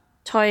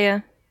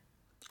 Toya.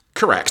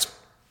 Correct.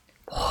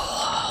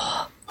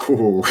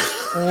 Ooh.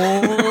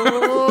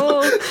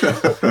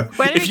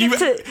 When do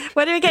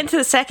we get into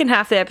the second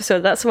half of the episode?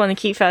 That's the one that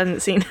Keith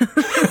hasn't seen.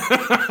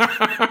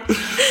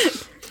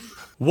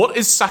 What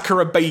is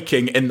Sakura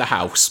baking in the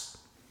house?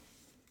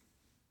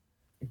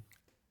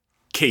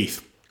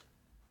 Keith.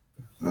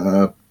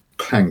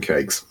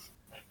 Pancakes.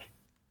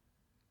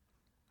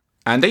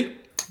 Andy.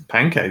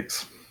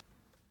 Pancakes.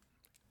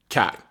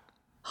 Kat.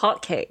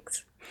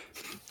 Hotcakes.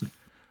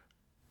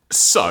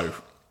 So,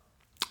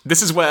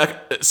 this is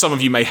where some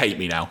of you may hate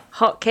me now.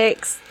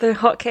 Hotcakes. They're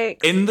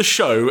hotcakes. In the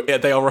show,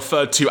 they are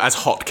referred to as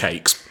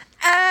hotcakes.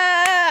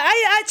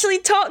 I actually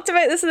talked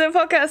about this in the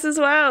podcast as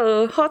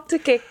well.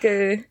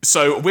 Hotcake.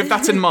 So, with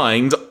that in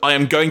mind, I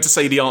am going to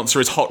say the answer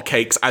is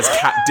hotcakes, as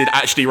Kat did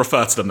actually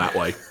refer to them that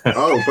way.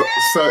 Oh, but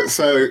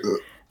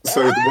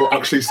so what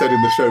actually said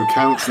in the show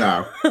counts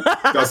now,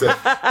 does it,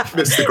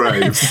 Mr.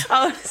 Graves?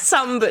 Oh,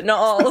 some, but not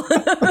all.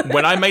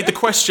 When I made the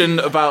question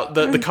about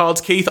the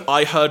cards, Keith,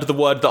 I heard the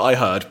word that I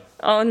heard.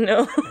 Oh,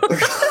 no.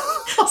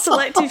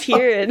 Selective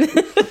hearing.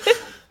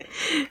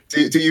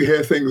 Do you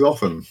hear things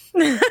often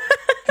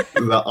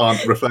that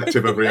aren't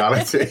reflective of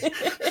reality?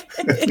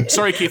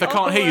 Sorry, Keith, I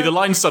can't hear you. The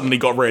line suddenly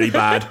got really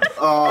bad.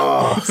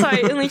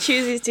 Sorry, it only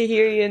chooses to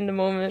hear you in the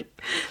moment.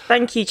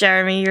 Thank you,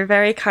 Jeremy. You're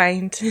very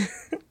kind.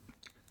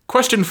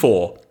 Question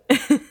 4.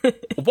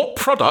 What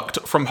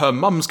product from her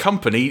mum's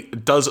company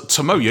does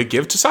Tomoyo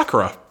give to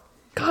Sakura?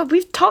 God,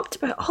 we've talked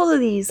about all of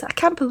these. I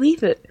can't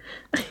believe it.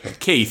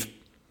 Keith.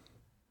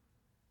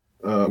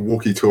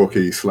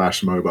 Walkie-talkie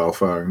 / mobile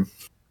phone.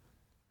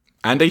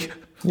 Andy.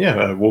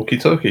 Yeah,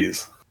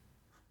 walkie-talkies.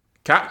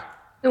 Kat.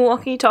 The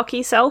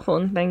walkie-talkie cell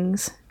phone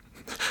things.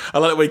 I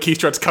like the way Keith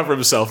tried to cover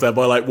himself there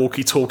by like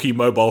walkie-talkie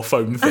mobile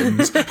phone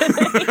things.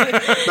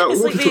 No,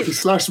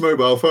 walkie-talkie /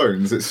 mobile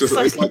phones. It's just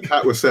it's like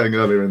Kat was saying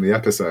earlier in the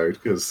episode,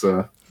 because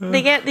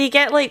They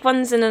get like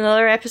ones in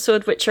another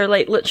episode which are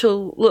like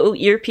literal little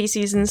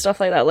earpieces and stuff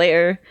like that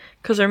later,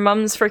 because her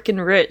mum's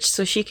freaking rich,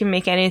 so she can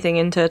make anything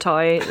into a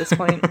toy at this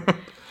point.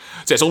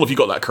 So yes, all of you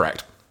got that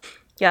correct.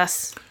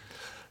 Yes.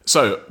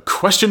 So,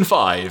 question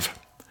 5.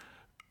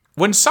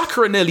 When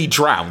Sakura nearly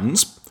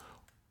drowns,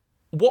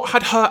 what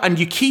had her and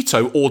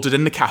Yukito ordered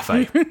in the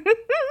cafe?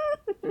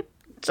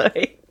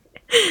 Sorry.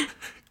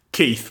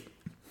 Keith.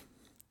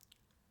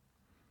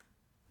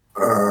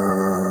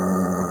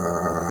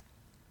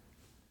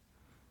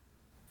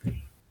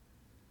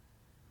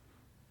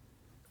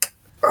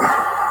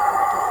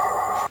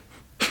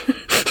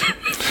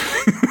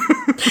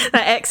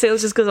 That exhale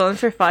just goes on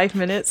for 5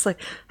 minutes. Like,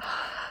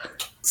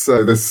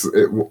 so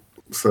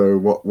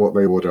what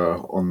they order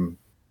on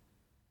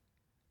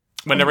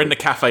When they're in the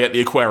cafe at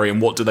the aquarium,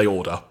 what do they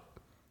order?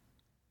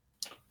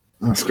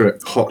 That's great.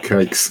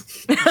 Hotcakes.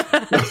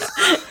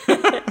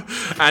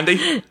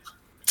 Andy?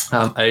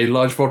 A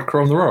large vodka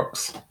on the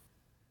rocks.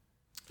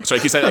 Sorry,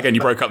 can you say that again?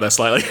 You broke up there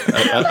slightly.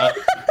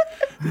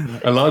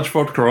 A large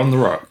vodka on the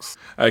rocks.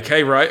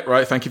 Okay,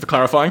 right. Thank you for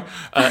clarifying.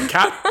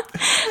 Kat?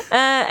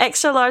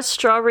 Extra large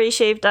strawberry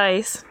shaved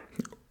ice.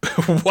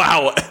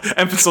 Wow,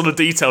 emphasis on the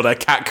detail there.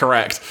 Kat,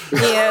 correct.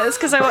 Yeah, it's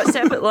because I watched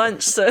it at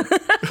lunch, so.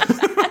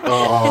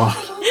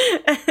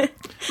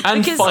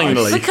 And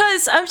finally,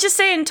 because I'm just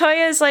saying,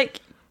 Toya's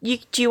like,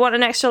 do you want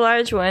an extra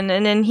large one?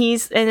 And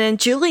then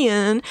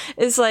Julian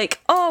is like,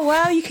 oh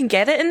wow, you can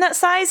get it in that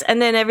size,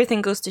 and then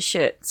everything goes to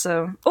shit.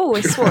 So,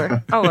 I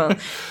swore. Oh well,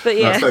 but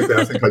yeah.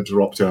 I think I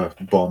dropped a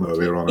bomb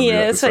earlier on.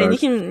 Yeah, it's fine. You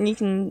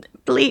can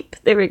bleep.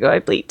 There we go. I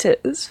bleeped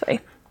it. It's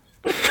fine.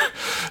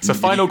 So,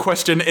 final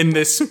question in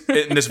this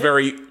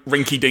very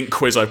rinky-dink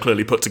quiz I've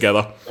clearly put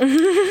together.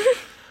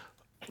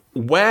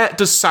 Where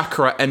does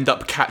Sakura end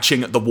up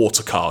catching the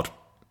water card?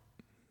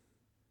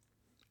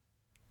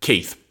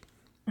 Keith.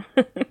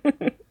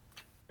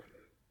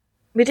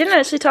 We didn't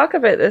actually talk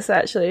about this,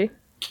 actually.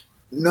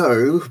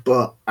 No,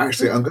 but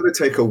actually, I'm going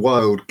to take a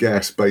wild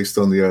guess based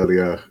on the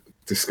earlier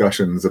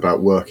discussions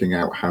about working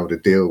out how to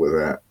deal with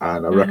it.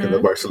 And I reckon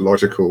the most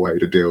logical way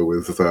to deal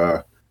with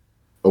a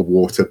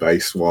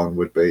water-based one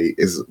would be,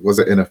 was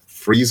it in a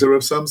freezer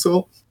of some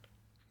sort?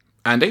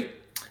 Andy?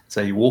 It's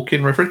a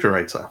walk-in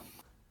refrigerator.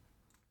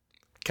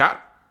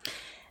 Kat?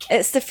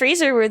 It's the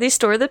freezer where they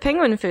store the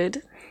penguin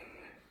food.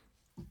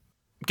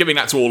 Giving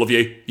that to all of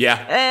you.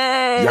 Yeah.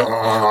 Yes.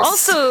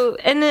 Also,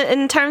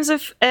 in terms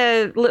of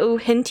little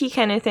hinty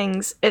kind of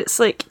things, it's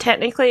like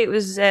technically it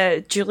was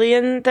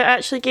Julian that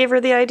actually gave her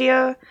the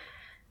idea.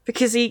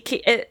 Because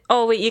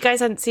oh wait, you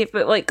guys hadn't seen it,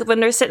 but like when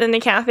they're sitting in the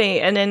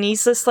cafe and then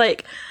he's just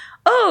like,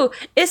 oh,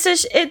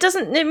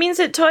 it means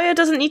that Toya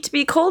doesn't need to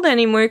be cold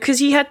anymore because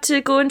he had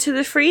to go into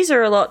the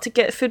freezer a lot to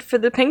get food for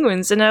the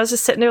penguins. And I was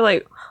just sitting there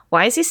like,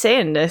 why is he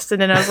saying this?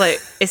 And then I was like,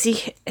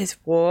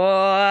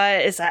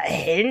 what? Is that a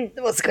hint?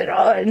 What's going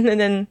on? And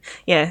then,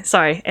 yeah,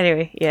 sorry.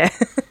 Anyway, yeah.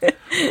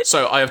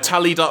 So I have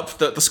tallied up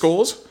the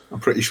scores. I'm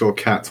pretty sure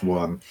Kat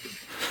won.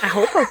 I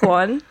hope I've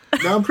won.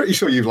 No, I'm pretty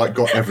sure you've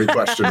got every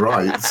question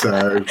right.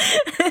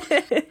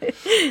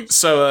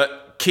 So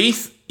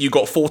Keith, you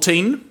got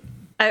 14.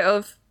 Out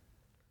of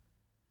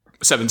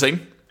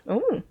 17.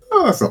 Oh,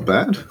 that's not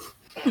bad.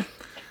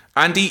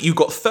 Andy, you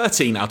got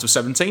 13 out of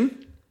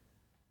 17.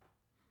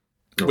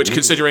 Which,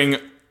 considering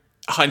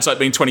hindsight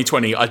being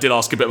 2020, I did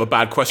ask a bit of a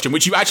bad question,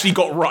 which you actually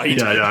got right.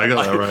 Yeah, I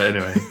got that right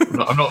anyway.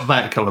 I'm not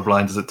that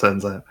colourblind as it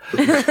turns out.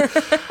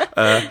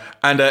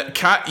 And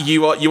Kat,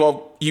 you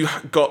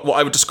got what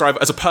I would describe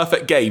as a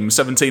perfect game,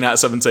 17 out of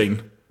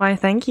 17. why?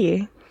 Thank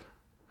you.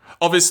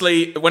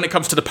 Obviously, when it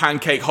comes to the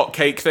pancake hot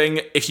cake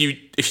thing, if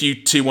you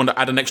two want to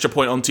add an extra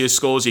point onto your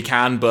scores, you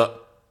can.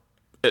 But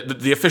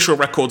the official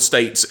record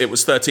states it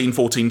was 13,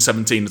 14,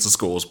 17 as the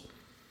scores.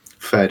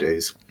 Fair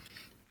days.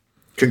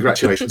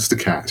 Congratulations to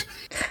Kat.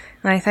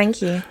 Why?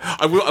 Thank you.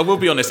 I will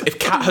be honest. If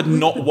Kat had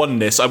not won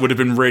this, I would have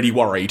been really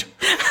worried.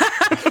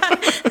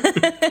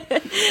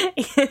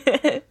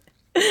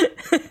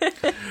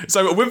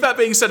 So with that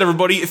being said,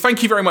 everybody,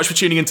 thank you very much for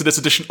tuning into this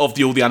edition of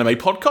the All the Anime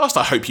podcast.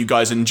 I hope you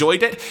guys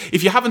enjoyed it.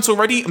 If you haven't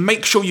already,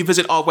 make sure you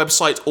visit our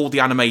website,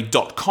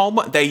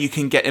 alltheanime.com. There you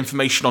can get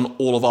information on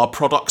all of our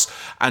products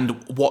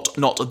and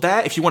whatnot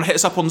there. If you want to hit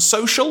us up on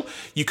social,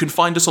 you can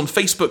find us on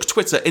Facebook,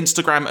 Twitter,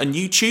 Instagram, and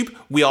YouTube.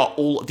 We are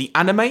All the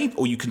Anime,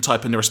 or you can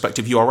type in the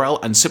respective URL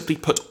and simply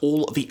put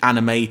All the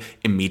Anime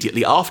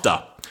immediately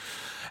after.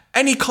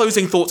 Any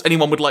closing thoughts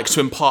anyone would like to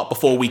impart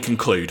before we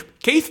conclude?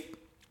 Keith?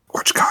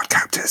 Watch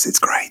Cardcaptors, it's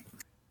great.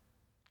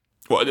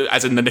 What,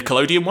 as in the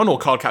Nickelodeon one or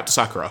Cardcaptor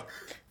Sakura?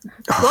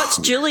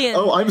 Watch Julian.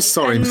 Oh, I'm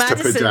sorry, and Mr.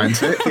 Madison.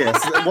 Pedantic.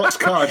 Yes, watch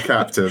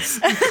Cardcaptors.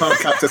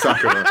 Cardcaptor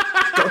Sakura.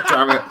 God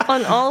damn it.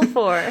 On all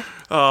four.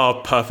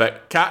 Oh,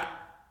 perfect. Kat?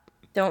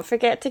 Don't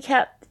forget to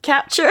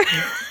capture.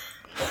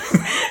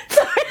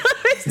 Sorry,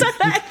 let me start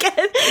that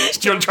again.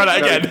 Do you want to try that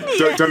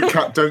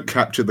again? Don't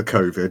capture the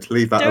COVID.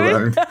 Leave that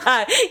alone.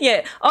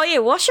 Yeah. Oh, yeah.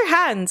 Wash your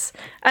hands.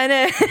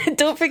 And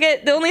don't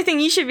forget, the only thing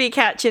you should be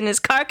catching is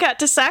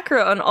Cardcaptor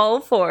Sakura on all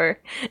four.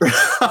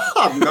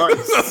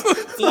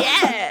 Nice.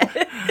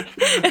 Yeah.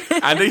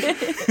 Andy?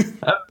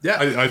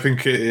 Yeah, I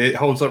think it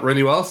holds up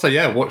really well. So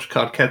yeah, watch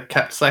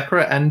Cardcaptor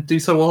Sakura and do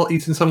so while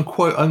eating some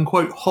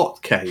quote-unquote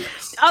hot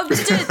cakes. Oh,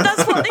 dude,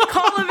 that's what they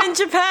call them in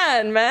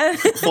Japan, man.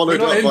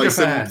 Followed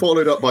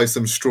up by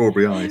some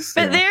strawberry ice.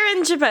 But they're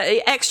in Japan.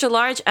 Extra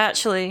large,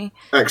 actually.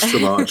 Extra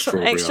large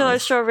strawberry Extra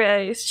large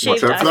strawberry ice. Watch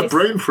Shaved out for that ice.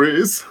 brain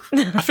freeze.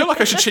 I feel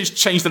like I should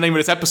change the name of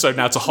this episode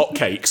now to Hot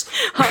Cakes.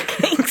 Hot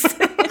cakes.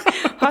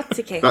 Hot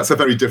cakes. That's a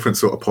very different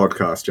sort of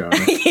podcast, Jeremy.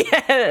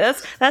 Yeah,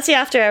 that's the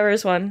after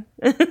hours one.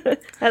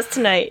 That's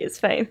tonight. It's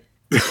fine.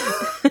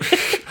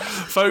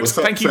 Folks,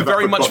 thank you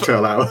very much for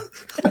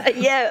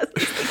Yeah.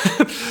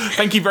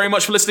 Thank you very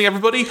much for listening,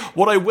 everybody.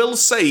 What I will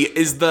say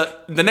is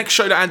that the next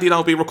show that Andy and I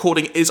will be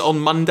recording is on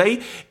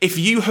Monday. If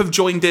you have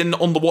joined in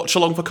on the watch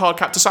along for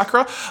Cardcaptor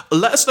Sakura,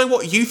 let us know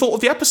what you thought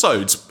of the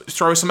episodes.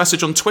 Throw us a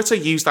message on Twitter.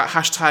 Use that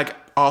hashtag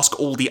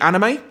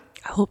 #AskAllTheAnime.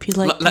 I hope you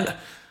liked it.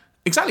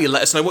 Exactly,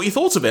 let us know what you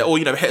thought of it. Or,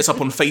 hit us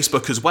up on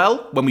Facebook as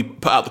well when we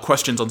put out the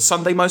questions on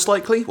Sunday, most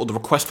likely, or the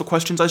request for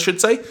questions, I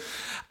should say.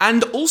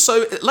 And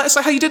also, let us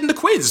know how you did in the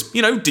quiz.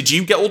 Did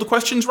you get all the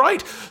questions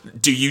right?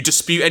 Do you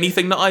dispute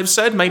anything that I've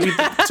said? Maybe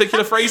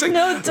particular phrasing?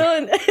 No,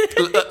 don't.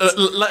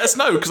 Let us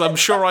know, because I'm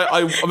sure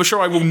I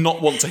will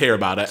not want to hear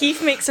about it.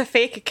 Keith makes a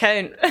fake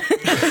account.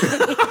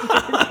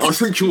 I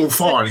think you'll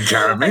find,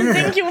 Jeremy. I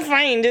think you'll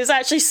find it's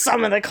actually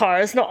some of the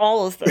cars, not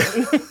all of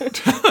them.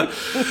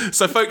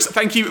 So, folks,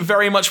 thank you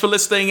very much for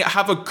listening.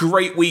 Have a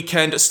great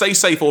weekend. Stay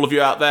safe, all of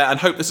you out there, and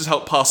hope this has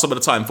helped pass some of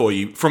the time for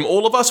you. From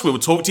all of us, we will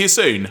talk to you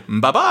soon.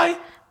 Bye-bye.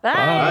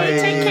 Bye.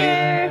 Take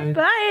care.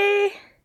 Bye.